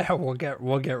second. Yeah, we'll get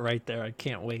right there. I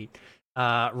can't wait.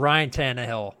 Ryan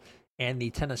Tannehill and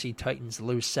the Tennessee Titans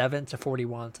lose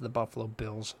 7-41 to the Buffalo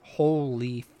Bills.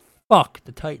 Holy fuck,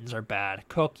 the Titans are bad.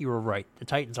 Cook, you were right. The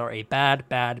Titans are a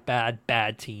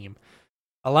bad team.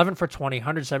 11 for 20,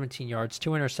 117 yards,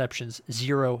 2 interceptions,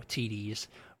 0 TDs.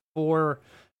 For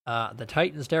the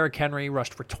Titans, Derrick Henry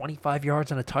rushed for 25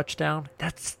 yards and a touchdown.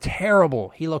 That's terrible.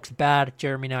 He looks bad.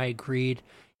 Jeremy and I agreed.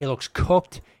 He looks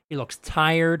cooked. He looks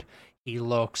tired. He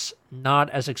looks not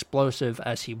as explosive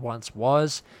as he once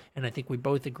was. And I think we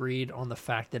both agreed on the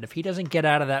fact that if he doesn't get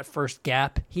out of that first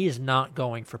gap, he is not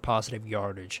going for positive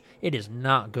yardage. It is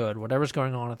not good. Whatever's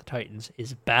going on at the Titans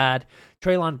is bad.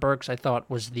 Treylon Burks, I thought,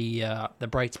 was the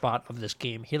bright spot of this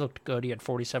game. He looked good. He had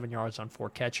 47 yards on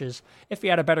 4 catches. If he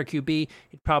had a better QB,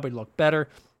 he'd probably look better.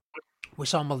 We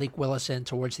saw Malik Willis in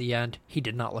towards the end. He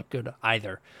did not look good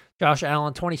either. Josh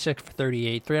Allen, 26 for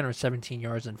 38, 317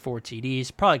 yards and 4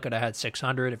 TDs. Probably could have had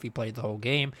 600 if he played the whole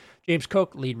game. James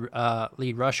Cook,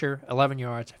 lead rusher, 11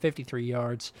 yards, 53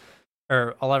 yards,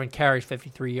 or 11 carries,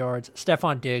 53 yards.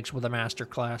 Stephon Diggs with a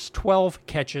masterclass, 12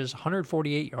 catches,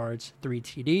 148 yards, 3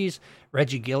 TDs.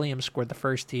 Reggie Gilliam scored the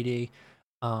first TD.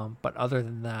 But other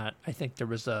than that, I think there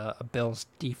was a Bills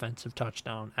defensive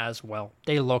touchdown as well.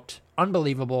 They looked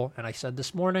unbelievable, and I said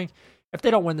this morning, if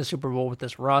they don't win the Super Bowl with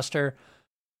this roster,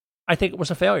 I think it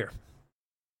was a failure.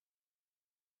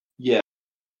 Yeah.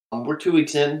 We're 2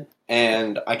 weeks in,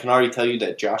 and I can already tell you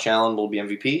that Josh Allen will be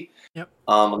MVP. Yep.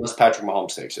 Unless Patrick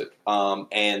Mahomes takes it.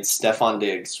 And Stephon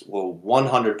Diggs will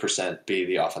 100% be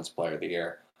the offensive player of the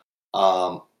year.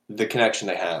 The connection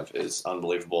they have is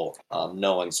unbelievable.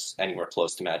 No one's anywhere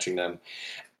close to matching them.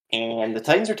 And the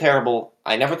Titans are terrible.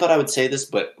 I never thought I would say this,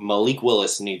 but Malik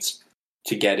Willis needs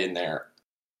to get in there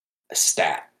a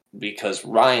stat. Because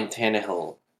Ryan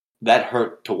Tannehill, that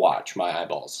hurt to watch my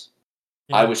eyeballs.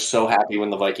 Yeah. I was so happy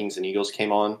when the Vikings and Eagles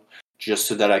came on, just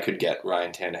so that I could get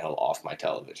Ryan Tannehill off my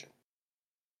television.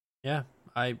 Yeah,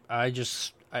 I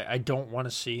don't want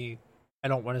to see... I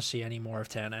don't want to see any more of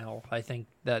Tannehill. I think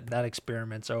that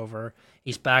experiment's over.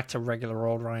 He's back to regular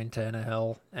old Ryan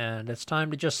Tannehill, and it's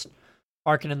time to just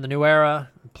harken in the new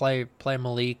era, play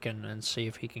Malik, and see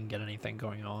if he can get anything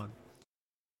going on.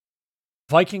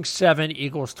 Vikings 7,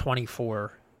 Eagles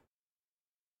 24.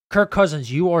 Kirk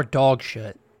Cousins, you are dog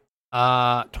shit.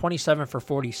 27 for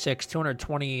 46,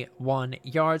 221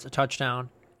 yards, a touchdown,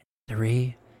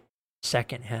 3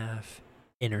 second-half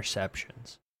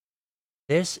interceptions.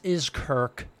 This is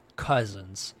Kirk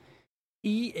Cousins.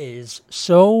 He is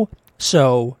so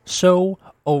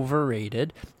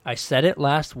overrated. I said it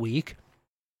last week.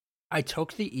 I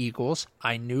took the Eagles.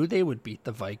 I knew they would beat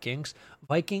the Vikings.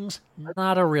 Vikings,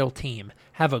 not a real team.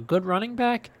 Have a good running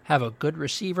back, have a good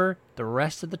receiver. The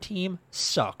rest of the team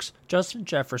sucks. Justin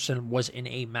Jefferson was in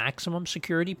a maximum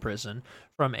security prison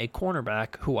from a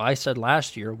cornerback who I said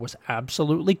last year was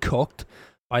absolutely cooked.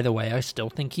 By the way, I still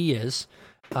think he is.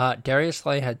 Darius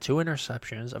Slay had 2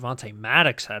 interceptions. Avonte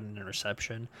Maddox had an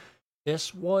interception.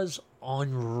 This was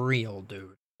unreal,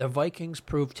 dude. The Vikings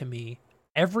proved to me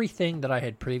everything that I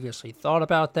had previously thought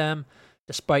about them.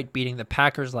 Despite beating the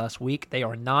Packers last week, they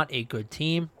are not a good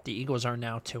team. The Eagles are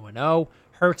now 2-0.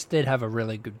 Hurts did have a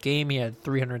really good game. He had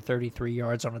 333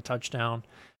 yards on a touchdown,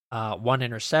 1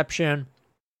 interception.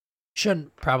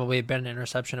 Shouldn't probably have been an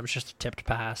interception. It was just a tipped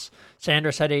pass.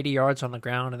 Sanders had 80 yards on the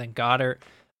ground, and then Goddard,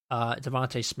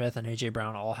 Devontae Smith, and A.J.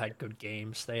 Brown all had good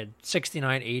games. They had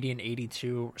 69, 80, and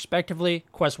 82, respectively.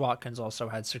 Quez Watkins also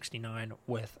had 69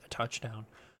 with a touchdown.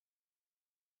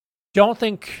 Don't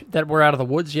think that we're out of the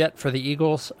woods yet for the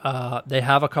Eagles. They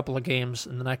have a couple of games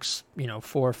in the next 4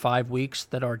 or 5 weeks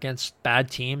that are against bad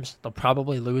teams. They'll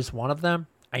probably lose one of them.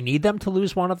 I need them to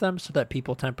lose one of them so that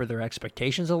people temper their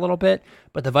expectations a little bit.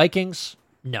 But the Vikings,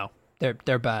 no, they're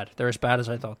bad. They're as bad as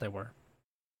I thought they were.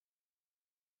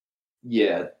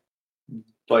 Yeah,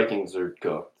 Vikings are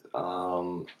cooked.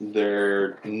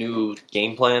 Their new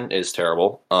game plan is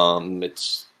terrible.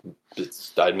 It's.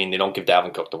 I mean, they don't give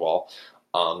Dalvin Cook the ball.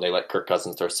 They let Kirk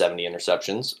Cousins throw 70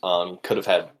 interceptions. Could have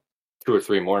had 2 or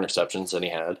 3 more interceptions than he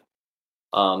had.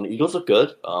 The Eagles look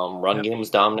good. Run game was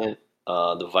dominant.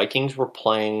 The Vikings were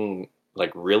playing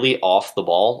like really off the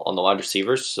ball on the wide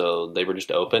receivers, so they were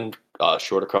just open,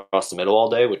 short across the middle all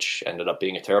day, which ended up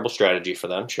being a terrible strategy for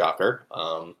them. Shocker.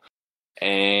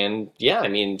 And yeah, I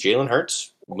mean, Jalen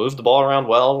Hurts moved the ball around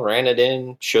well, ran it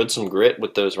in, showed some grit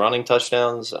with those running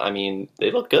touchdowns. I mean,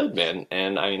 they look good, man.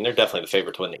 And I mean, they're definitely the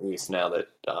favorite to win the East now that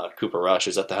Cooper Rush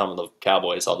is at the helm of the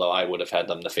Cowboys, although I would have had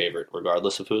them the favorite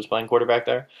regardless of who was playing quarterback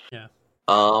there. Yeah.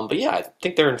 But yeah, I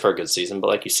think they're in for a good season. But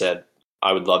like you said,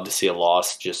 I would love to see a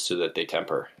loss just so that they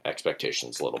temper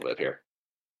expectations a little bit here.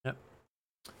 Yep.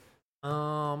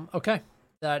 Okay.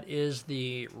 That is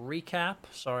the recap.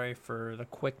 Sorry for the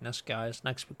quickness, guys.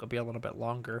 Next week will be a little bit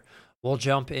longer. We'll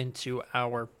jump into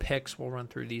our picks. We'll run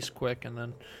through these quick and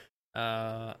then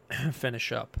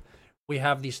finish up. We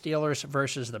have the Steelers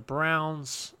versus the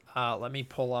Browns. Let me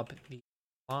pull up the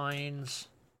lines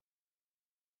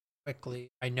quickly.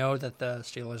 I know that the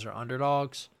Steelers are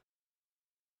underdogs.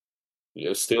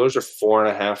 Yeah, Steelers are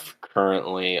 4.5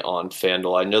 currently on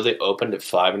FanDuel. I know they opened at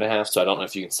 5.5, so I don't know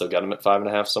if you can still get them at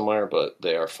 5.5 somewhere, but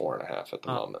they are 4.5 at the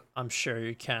moment. I'm sure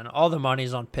you can. All the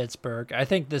money's on Pittsburgh. I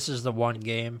think this is the one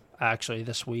game actually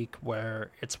this week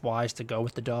where it's wise to go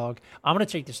with the dog. I'm gonna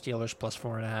take the Steelers plus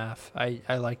 4.5.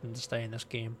 I like them to stay in this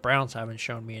game. Browns haven't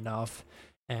shown me enough.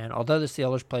 And although the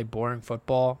Steelers play boring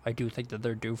football, I do think that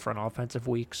they're due for an offensive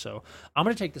week. So I'm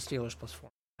going to take the Steelers plus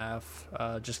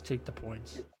 4.5. Just take the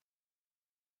points.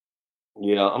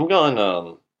 Yeah, I'm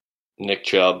going Nick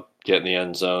Chubb get in the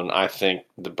end zone. I think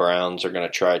the Browns are going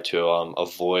to try to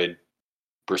avoid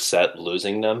Brissett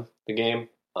losing them the game.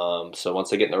 So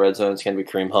once they get in the red zone, it's going to be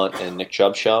Kareem Hunt and Nick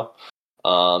Chubb show.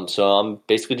 So I'm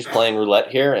basically just playing roulette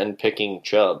here and picking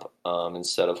Chubb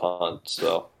instead of Hunt.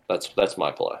 So that's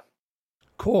my play.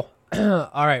 Cool.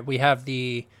 All right, we have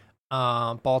the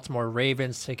Baltimore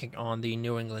Ravens taking on the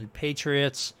New England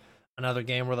Patriots. Another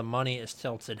game where the money is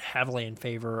tilted heavily in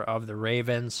favor of the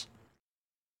Ravens.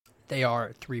 They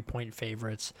are 3-point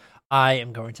favorites. I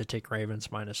am going to take Ravens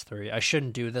 -3. I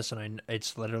shouldn't do this, and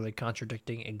it's literally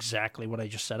contradicting exactly what I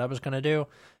just said I was going to do.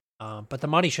 But the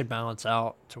money should balance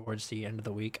out towards the end of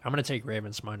the week. I'm going to take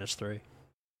Ravens -3.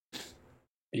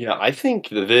 Yeah, I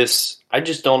think I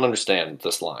just don't understand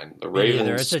this line. The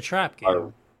Ravens It's a trap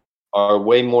game. Are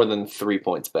way more than 3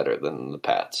 points better than the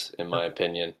Pats, in my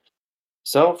opinion.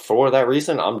 So for that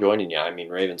reason, I'm joining you. I mean,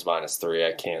 Ravens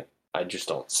 -3. I just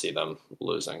don't see them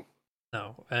losing.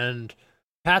 No, and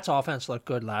Pat's offense looked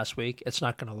good last week. It's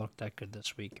not going to look that good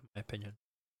this week, in my opinion.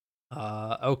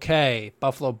 Okay,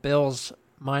 Buffalo Bills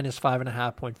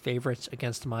 -5.5-point favorites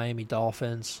against the Miami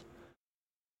Dolphins.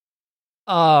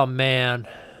 Oh man,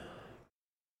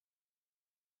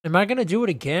 am I going to do it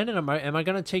again? And am I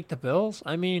going to take the Bills?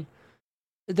 I mean,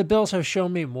 the Bills have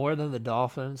shown me more than the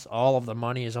Dolphins. All of the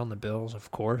money is on the Bills,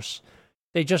 of course.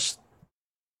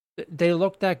 They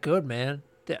look that good, man.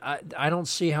 I don't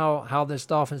see how this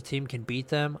Dolphins team can beat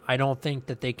them. I don't think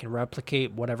that they can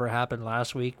replicate whatever happened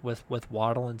last week with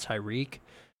Waddle and Tyreek.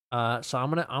 So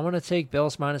I'm gonna take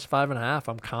Bills -5.5.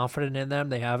 I'm confident in them.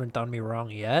 They haven't done me wrong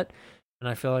yet, and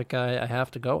I feel like I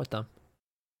have to go with them.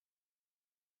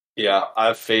 Yeah,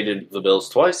 I've faded the Bills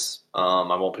twice.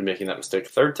 I won't be making that mistake a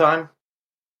third time.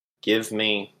 Give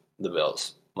me the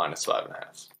Bills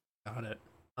 -5.5. Got it.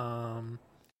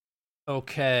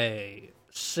 Okay.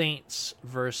 Saints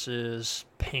versus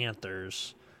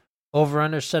Panthers.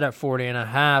 Over-under set at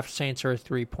 40.5. Saints are a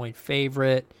 3-point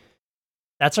favorite.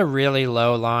 That's a really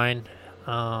low line.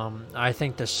 I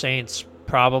think the Saints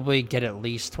probably get at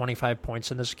least 25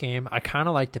 points in this game. I kind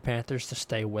of like the Panthers to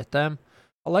stay with them.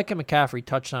 I like a McCaffrey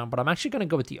touchdown, but I'm actually going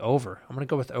to go with the over. I'm going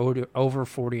to go with over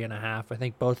 40.5. I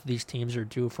think both of these teams are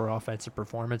due for offensive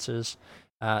performances.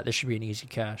 This should be an easy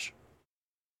cash.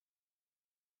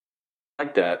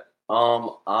 Like that.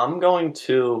 I'm going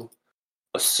to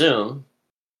assume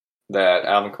that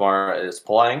Alvin Kamara is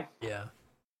playing. Yeah.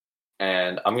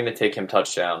 And I'm going to take him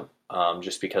touchdown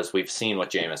just because we've seen what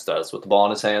Jameis does with the ball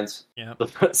in his hands. Yeah.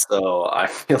 So I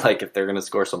feel like if they're going to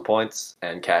score some points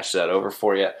and cash that over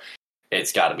for you,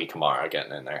 it's got to be Kamara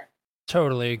getting in there.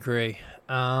 Totally agree.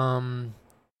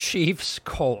 Chiefs,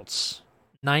 Colts.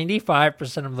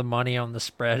 95% of the money on the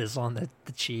spread is on the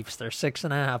Chiefs. They're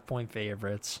 6.5-point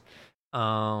favorites.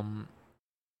 Man,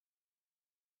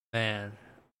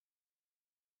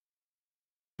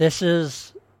 this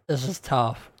is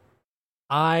tough.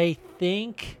 I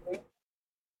think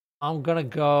I'm gonna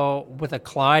go with a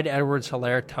Clyde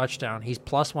Edwards-Helaire touchdown. He's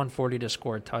 +140 to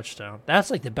score a touchdown. That's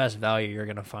like the best value you're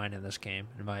gonna find in this game,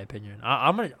 in my opinion.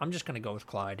 I'm just gonna go with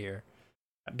Clyde here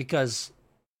because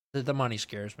the money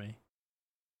scares me.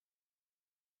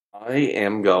 I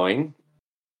am going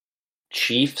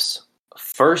Chiefs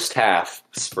first half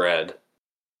spread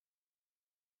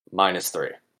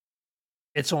 -3.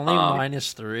 It's only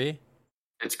 -3.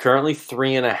 It's currently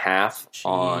 3.5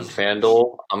 on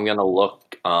FanDuel. I'm gonna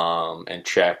look and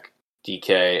check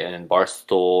DK and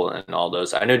Barstool and all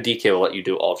those. I know DK will let you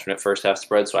do alternate first half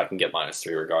spread, so I can get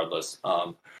 -3 regardless.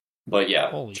 But yeah,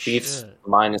 Holy Chiefs shit.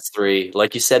 -3.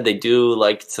 Like you said, they do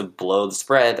like to blow the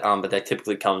spread, but that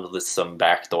typically comes with some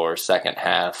backdoor second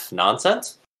half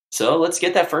nonsense. So let's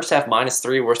get that first half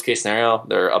 -3. Worst case scenario,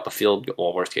 they're up a field goal.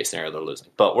 Well, worst case scenario, they're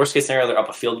losing. But worst case scenario, they're up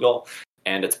a field goal,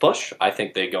 and it's push. I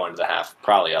think they go into the half,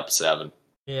 probably up 7.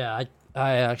 Yeah,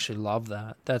 I actually love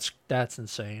that. That's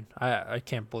insane. I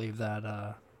can't believe that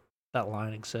that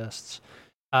line exists.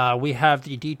 We have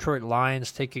the Detroit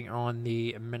Lions taking on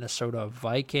the Minnesota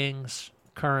Vikings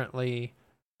currently.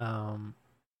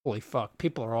 Holy fuck,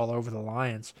 people are all over the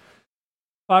Lions.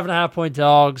 5.5-point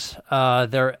dogs.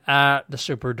 They're at the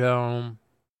Superdome.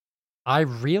 I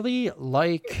really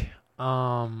like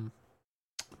What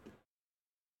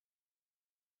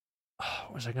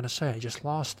was I gonna say? I just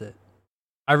lost it.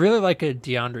 I really like a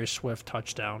DeAndre Swift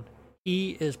touchdown.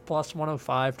 He is plus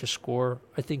 105 to score.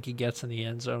 I think he gets in the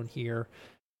end zone here.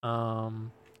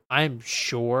 Um, I'm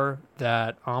sure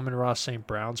that Amon-Ra St.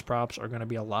 Brown's props are going to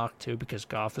be a lock too because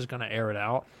Goff is going to air it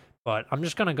out. But I'm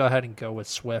just going to go ahead and go with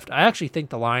Swift. I actually think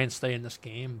the Lions stay in this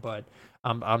game, but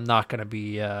I'm not going to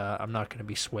be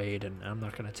swayed, and I'm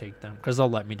not going to take them because they'll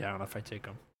let me down if I take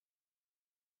them.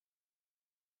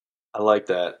 I like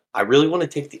that. I really want to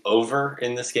take the over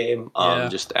in this game. Yeah.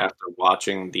 Just after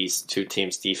watching these two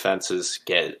teams' defenses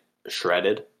get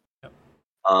shredded. Yep.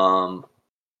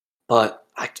 But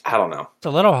I don't know. It's a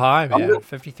little high, man.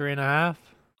 53.5. I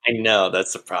know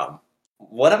that's the problem.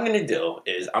 What I'm going to do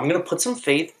is I'm going to put some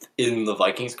faith in the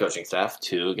Vikings coaching staff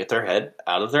to get their head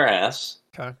out of their ass.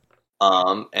 Okay.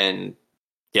 And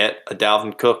get a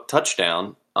Dalvin Cook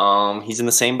touchdown. He's in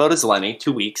the same boat as Lenny,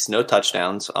 2 weeks, no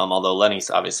touchdowns. Although Lenny's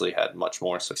obviously had much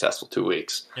more successful 2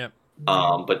 weeks. Yep.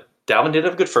 But Dalvin did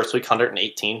have a good first week,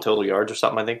 118 total yards or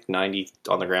something. I think 90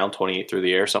 on the ground, 28 through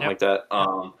the air, something like that.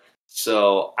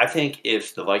 So I think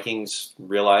if the Vikings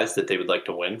realize that they would like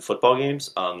to win football games,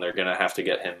 they're going to have to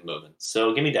get him moving.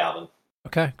 So give me Dalvin.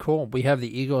 Okay, cool. We have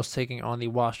the Eagles taking on the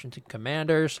Washington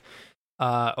Commanders.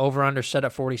 Over-under set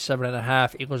at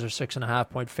 47.5. Eagles are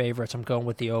 6.5-point favorites. I'm going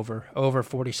with the over. Over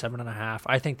 47.5.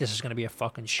 I think this is going to be a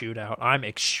fucking shootout. I'm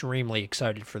extremely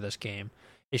excited for this game.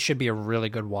 It should be a really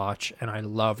good watch, and I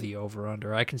love the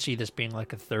over-under. I can see this being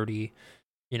like a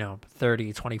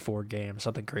 30-24 game,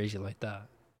 something crazy like that.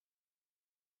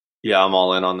 Yeah, I'm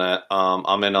all in on that.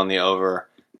 I'm in on the over.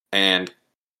 And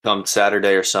come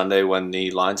Saturday or Sunday when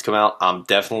the lines come out, I'm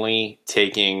definitely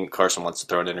taking Carson Wentz to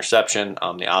throw an interception.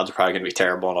 The odds are probably going to be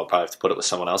terrible, and I'll probably have to put it with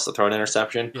someone else to throw an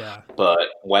interception. Yeah. But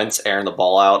Wentz airing the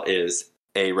ball out is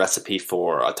a recipe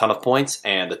for a ton of points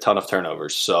and a ton of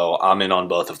turnovers. So I'm in on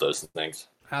both of those things.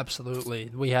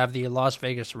 Absolutely. We have the Las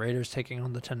Vegas Raiders taking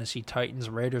on the Tennessee Titans.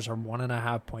 Raiders are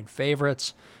 1.5-point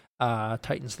favorites.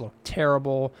 Titans look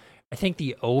terrible. I think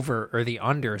the over or the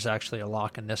under is actually a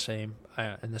lock in this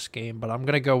game. But I'm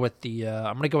gonna go with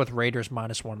Raiders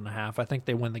minus 1.5. I think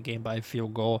they win the game by a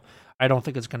field goal. I don't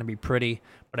think it's gonna be pretty,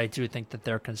 but I do think that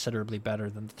they're considerably better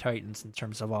than the Titans in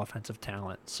terms of offensive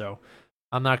talent. So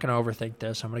I'm not gonna overthink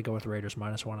this. I'm gonna go with Raiders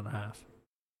minus 1.5.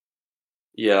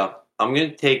 Yeah, I'm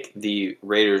gonna take the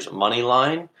Raiders money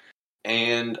line,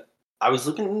 and I was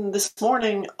looking this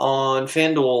morning on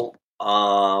FanDuel,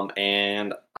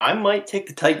 and I might take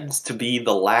the Titans to be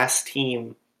the last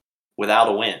team without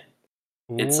a win.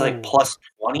 Ooh. It's like plus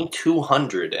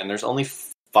 2,200, and there's only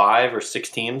 5 or 6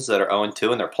 teams that are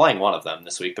 0-2, and they're playing one of them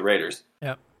this week, the Raiders.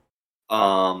 Yep.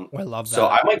 I love that. So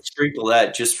I might sprinkle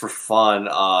that just for fun,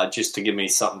 just to give me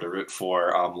something to root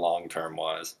for long-term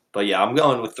wise. But yeah, I'm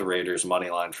going with the Raiders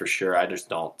money line for sure. I just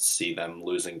don't see them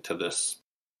losing to this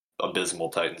abysmal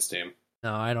Titans team.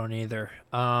 No, I don't either.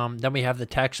 Then we have the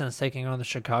Texans taking on the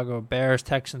Chicago Bears.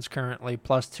 Texans currently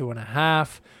plus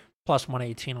 2.5, plus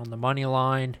 118 on the money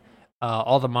line.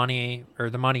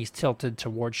 The money's tilted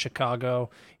towards Chicago.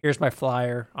 Here's my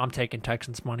flyer. I'm taking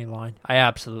Texans money line. I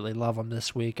absolutely love them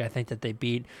this week. I think that they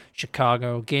beat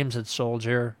Chicago. Games at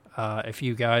Soldier. If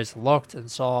you guys looked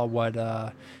and saw what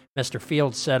Mr.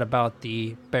 Fields said about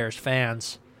the Bears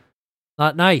fans,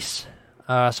 not nice.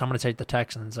 So I'm going to take the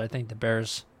Texans. I think the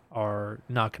Bears are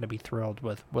not going to be thrilled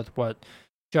with what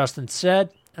Justin said,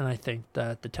 and I think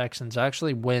that the Texans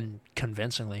actually win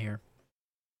convincingly here.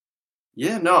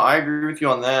 Yeah, no, I agree with you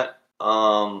on that.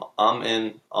 I'm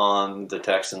in on the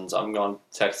Texans. I'm going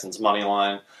Texans money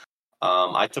line.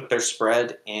 I took their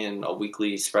spread in a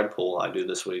weekly spread pool I do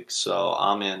this week, so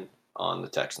I'm in on the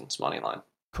Texans money line.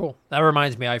 Cool. That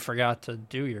reminds me, I forgot to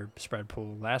do your spread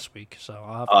pool last week, so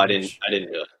I'll have to I didn't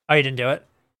do it. Oh, you didn't do it?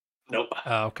 Nope.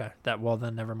 Oh, okay.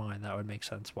 Then never mind. That would make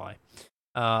sense why.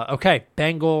 Okay,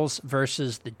 Bengals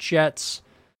versus the Jets.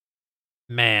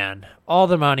 Man, all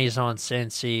the money's on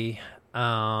Cincy.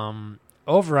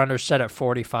 Over-under set at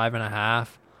 45.5.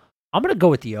 I'm going to go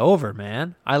with the over,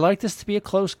 man. I like this to be a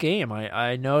close game.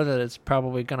 I know that it's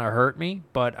probably going to hurt me,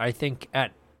 but I think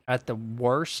at the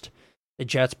worst, the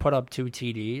Jets put up 2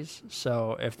 TDs.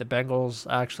 So if the Bengals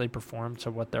actually perform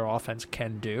to what their offense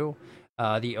can do,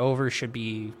 the over should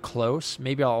be close.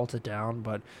 Maybe I'll alt it down,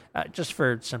 but just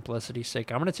for simplicity's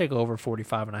sake, I'm going to take over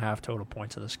 45.5 total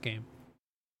points of this game.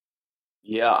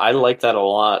 Yeah, I like that a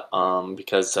lot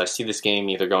because I see this game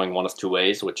either going one of 2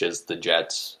 ways, which is the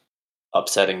Jets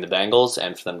upsetting the Bengals,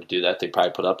 and for them to do that, they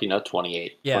probably put up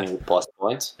 28 plus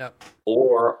points. Yep.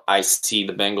 Or I see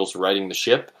the Bengals righting the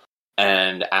ship,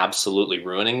 and absolutely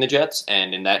ruining the Jets.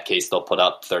 And in that case, they'll put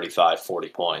up 35, 40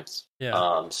 points.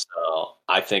 Yeah. So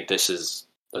I think this is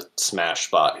a smash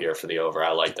spot here for the over.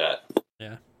 I like that.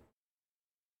 Yeah.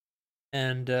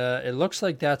 And it looks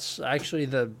like that's actually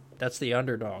that's the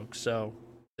underdog. So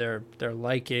they're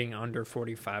liking under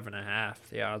 45.5.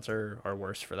 The odds are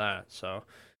worse for that. So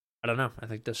I don't know. I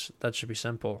think that should be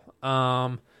simple.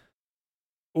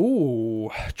 Ooh,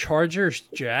 Chargers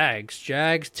Jags.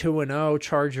 Jags 2-0,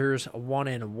 Chargers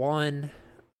 1-1.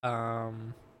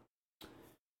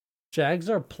 Jags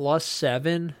are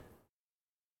 +7.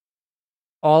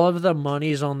 All of the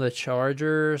money's on the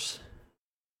Chargers.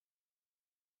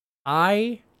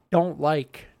 I don't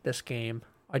like this game.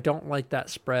 I don't like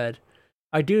that spread.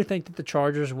 I do think that the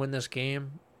Chargers win this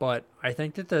game, but I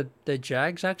think that the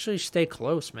Jags actually stay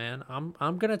close, man.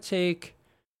 I'm gonna take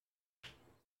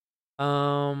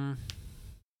I'm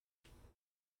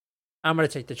gonna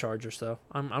take the Chargers though.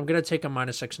 I'm gonna take a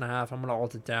 -6.5. I'm gonna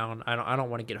alt it down. I don't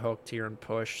want to get hooked here and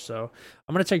push, so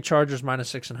I'm gonna take Chargers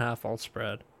 -6.5 alt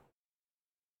spread.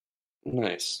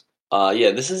 Nice.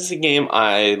 Yeah, this is a game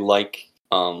I like.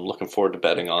 Looking forward to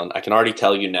betting on. I can already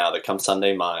tell you now that come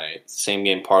Sunday, my same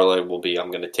game parlay will be I'm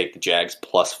going to take the Jags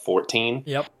 +14.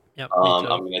 Yep. Me too.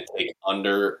 I'm going to take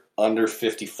under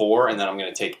 54, and then I'm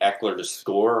going to take Eckler to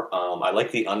score. I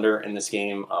like the under in this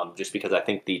game just because I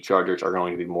think the Chargers are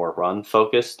going to be more run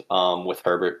focused with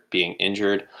Herbert being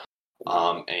injured.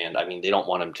 And I mean, they don't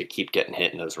want him to keep getting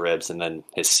hit in those ribs and then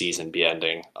his season be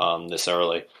ending this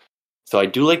early. So I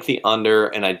do like the under,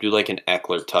 and I do like an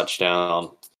Eckler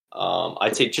touchdown.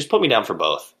 I'd say just put me down for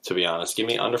both, to be honest. Give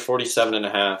me under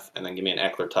 47.5, and then give me an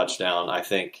Eckler touchdown. I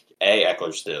think A,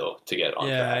 Eckler's due to get on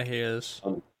track. Yeah, he is.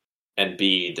 And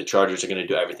B, the Chargers are going to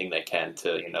do everything they can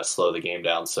to slow the game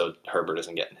down so Herbert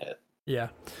isn't getting hit. Yeah.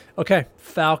 Okay.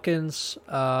 Falcons,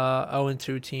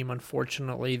 0-2 team.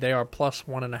 Unfortunately, they are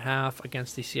 +1.5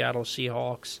 against the Seattle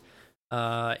Seahawks.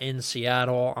 In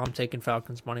Seattle, I'm taking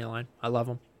Falcons money line. I love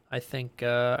them. I think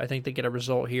they get a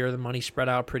result here. The money spread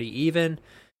out pretty even.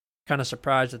 Kind of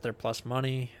surprised that they're plus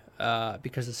money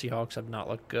because the Seahawks have not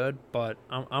looked good. But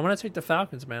I'm going to take the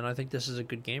Falcons, man. I think this is a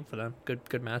good game for them. Good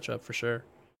matchup for sure.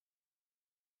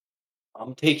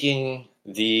 I'm taking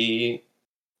the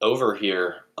over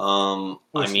here. I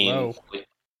mean, low.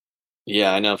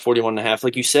 Yeah, I know, 41.5.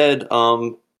 Like you said,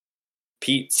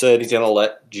 Pete said he's going to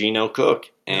let Geno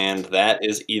cook, and that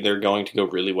is either going to go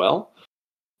really well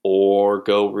or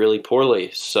go really poorly.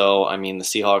 So, I mean, the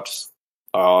Seahawks,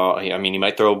 he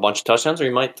might throw a bunch of touchdowns or he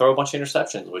might throw a bunch of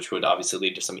interceptions, which would obviously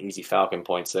lead to some easy Falcon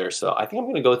points there. So I think I'm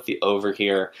going to go with the over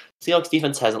here. Seahawks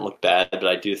defense hasn't looked bad, but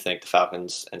I do think the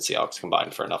Falcons and Seahawks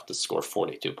combined for enough to score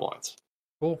 42 points.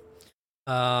 Cool.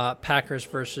 Packers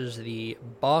versus the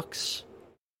Bucks.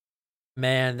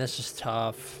 Man, this is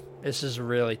tough. This is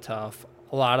really tough.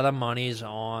 A lot of the money's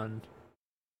on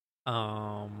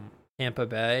Tampa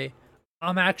Bay.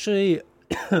 I'm actually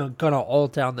gonna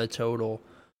alt down the total.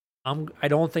 I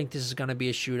don't think this is gonna be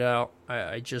a shootout.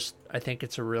 I think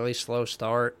it's a really slow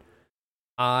start.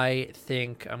 I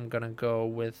think I'm gonna go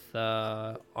with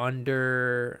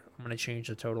under. I'm gonna change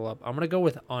the total up. I'm gonna go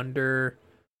with under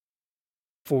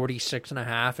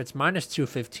 46.5. It's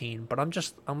 -215, but I'm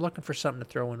looking for something to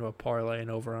throw into a parlay, an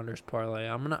over-unders parlay.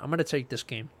 I'm gonna take this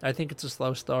game. I think it's a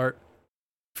slow start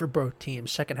for both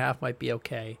teams. Second half might be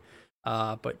okay.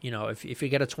 But if you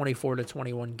get a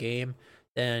 24-21 game,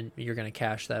 then you're going to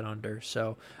cash that under.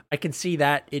 So I can see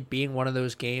that it being one of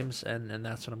those games, and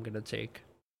that's what I'm going to take.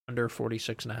 Under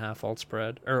 46.5 alt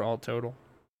spread or alt total.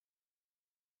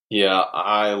 Yeah,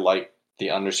 I like the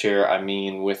unders here. I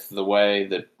mean, with the way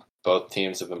that both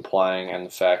teams have been playing and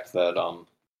the fact that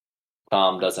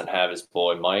Tom doesn't have his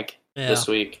boy Mike this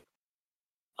week,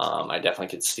 I definitely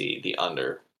could see the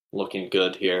under looking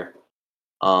good here.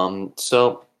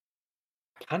 So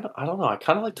I don't know. I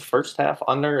kind of like the first half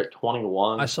under at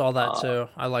 21. I saw that too.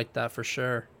 I like that for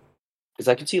sure. Because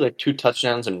I could see like 2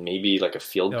 touchdowns and maybe like a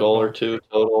field goal or 2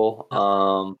 total.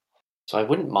 Yep. So I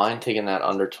wouldn't mind taking that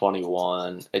under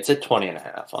 21. It's at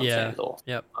 20.5 on FanDuel.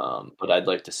 Yep. But I'd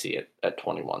like to see it at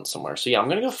 21 somewhere. So yeah, I'm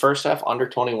gonna go first half under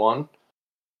 21.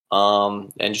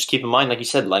 And just keep in mind, like you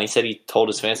said, Lenny said he told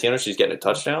his fantasy owners he's getting a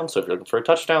touchdown. So if you're looking for a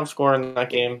touchdown score in that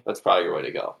game, that's probably your way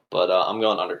to go. But I'm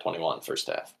going under 21 first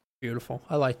half. Beautiful.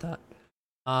 I like that.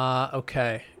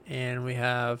 Okay. And we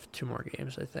have 2 more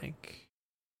games, I think.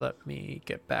 Let me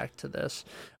get back to this.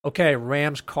 Okay,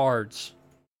 Rams Cards.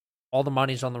 All the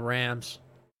money's on the Rams.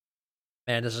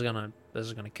 Man, this is gonna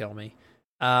kill me.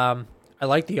 I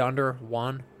like the under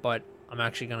 1, but I'm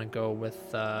actually gonna go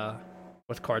with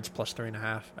Cards plus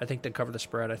 3.5. I think they cover the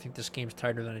spread. I think this game's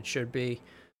tighter than it should be.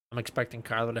 I'm expecting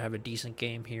Kyler to have a decent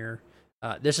game here.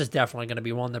 This is definitely going to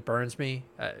be one that burns me.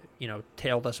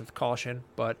 Tailed us with caution,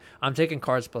 but I'm taking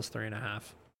Cards plus 3.5.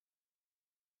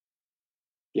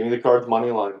 Give me the Cards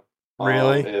money line.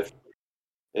 Really?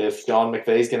 If Sean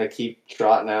McVay's going to keep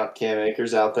trotting out Cam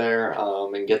Akers out there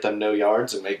and get them no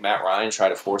yards and make Matt Ryan try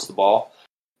to force the ball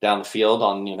down the field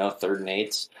on 3rd and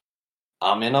 8s,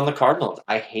 I'm in on the Cardinals.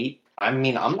 I'm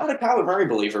not a Kyler Murray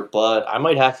believer, but I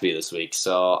might have to be this week,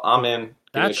 so I'm in.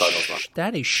 That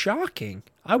is shocking.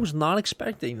 I was not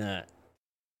expecting that.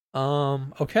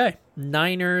 Okay.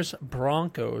 Niners,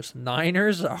 Broncos.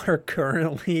 Niners are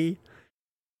currently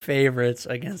favorites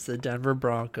against the Denver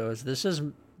Broncos. This is,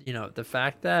 the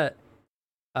fact that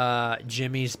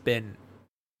Jimmy's been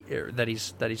that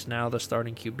he's now the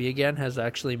starting QB again has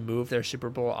actually moved their Super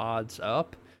Bowl odds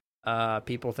up.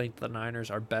 People think the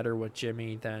Niners are better with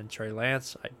Jimmy than Trey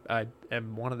Lance. I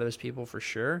am one of those people for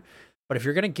sure. But if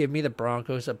you're going to give me the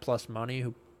Broncos at plus money,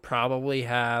 who probably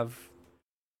have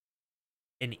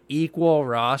an equal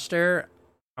roster,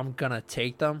 I'm going to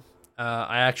take them.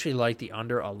 I actually like the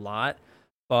under a lot,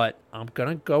 but I'm going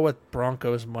to go with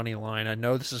Broncos money line. I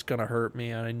know this is going to hurt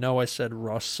me, and I know I said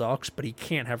Russ sucks, but he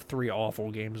can't have 3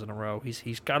 awful games in a row.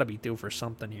 He's got to be due for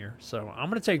something here. So I'm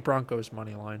going to take Broncos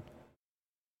money line.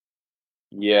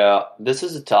 Yeah, this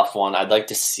is a tough one. I'd like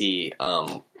to see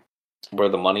where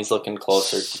the money's looking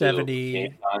closer 70, to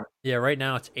game time. Yeah, right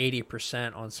now it's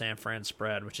 80% on San Fran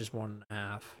spread, which is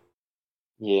 1.5.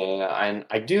 Yeah, and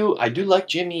I do like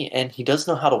Jimmy, and he does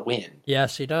know how to win.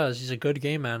 Yes, he does. He's a good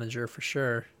game manager for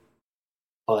sure.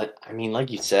 But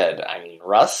like you said,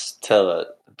 Russ to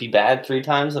be bad 3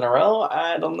 times in a row,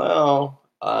 I don't know.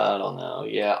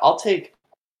 Yeah,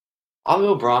 I'll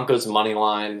go Broncos money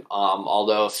line.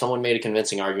 Although if someone made a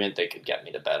convincing argument, they could get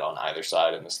me to bet on either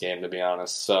side in this game, to be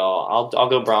honest. So I'll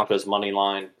go Broncos money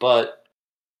line, but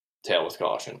tail with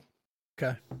caution.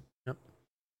 Okay. Yep.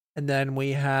 And then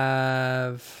we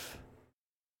have,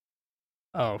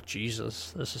 oh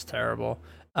Jesus, this is terrible.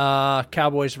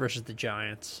 Cowboys versus the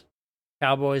Giants.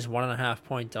 Cowboys 1.5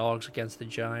 point dogs against the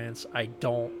Giants. I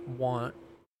don't want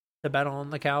to bet on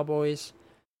the Cowboys,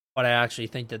 but I actually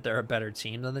think that they're a better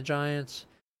team than the Giants.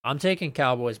 I'm taking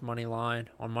Cowboys money line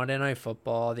on Monday Night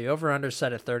Football. The over-under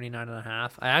set at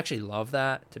 39.5. I actually love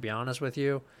that, to be honest with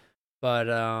you. But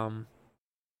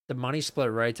the money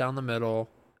split right down the middle.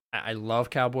 I love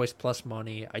Cowboys plus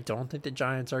money. I don't think the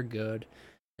Giants are good.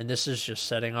 And this is just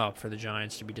setting up for the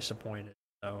Giants to be disappointed.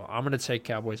 So I'm going to take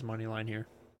Cowboys money line here.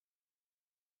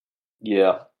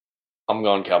 Yeah, I'm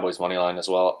going Cowboys money line as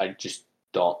well. I just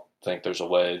don't think there's a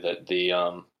way that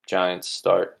the Giants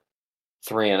start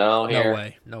 3-0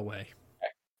 here. No way.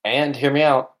 And hear me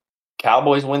out.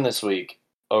 Cowboys win this week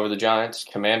over the Giants.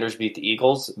 Commanders beat the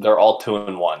Eagles. They're all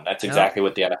 2-1. That's exactly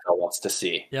what the NFL wants to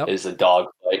see. Is a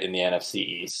dogfight in the NFC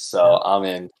East. So I'm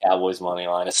in Cowboys money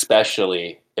line,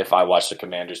 especially if I watch the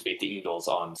Commanders beat the Eagles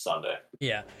on Sunday.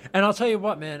 Yeah, and I'll tell you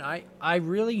what, man. I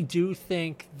really do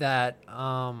think that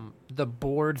the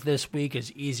board this week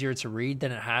is easier to read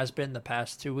than it has been the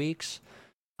past 2 weeks.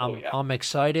 I'm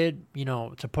excited,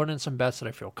 to put in some bets that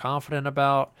I feel confident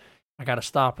about. I got to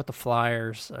stop with the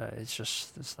Flyers.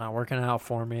 It's not working out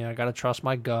for me. I got to trust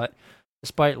my gut.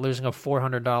 Despite losing a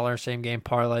 $400 same game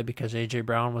parlay because A.J.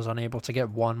 Brown was unable to get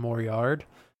 1 more yard,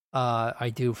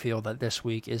 I do feel that this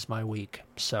week is my week.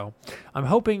 So I'm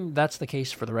hoping that's the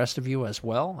case for the rest of you as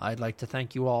well. I'd like to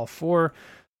thank you all for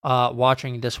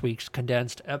watching this week's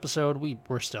condensed episode.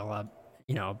 We're still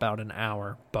about an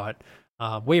hour, but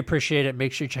we appreciate it.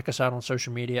 Make sure you check us out on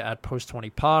social media at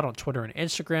Post20Pod on Twitter and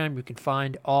Instagram. You can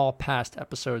find all past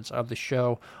episodes of the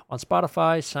show on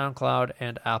Spotify, SoundCloud,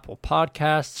 and Apple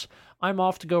Podcasts. I'm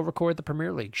off to go record the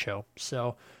Premier League show.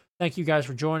 So thank you guys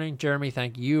for joining. Jeremy,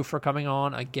 thank you for coming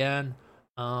on again.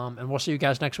 And we'll see you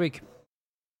guys next week.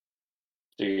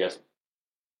 See you guys.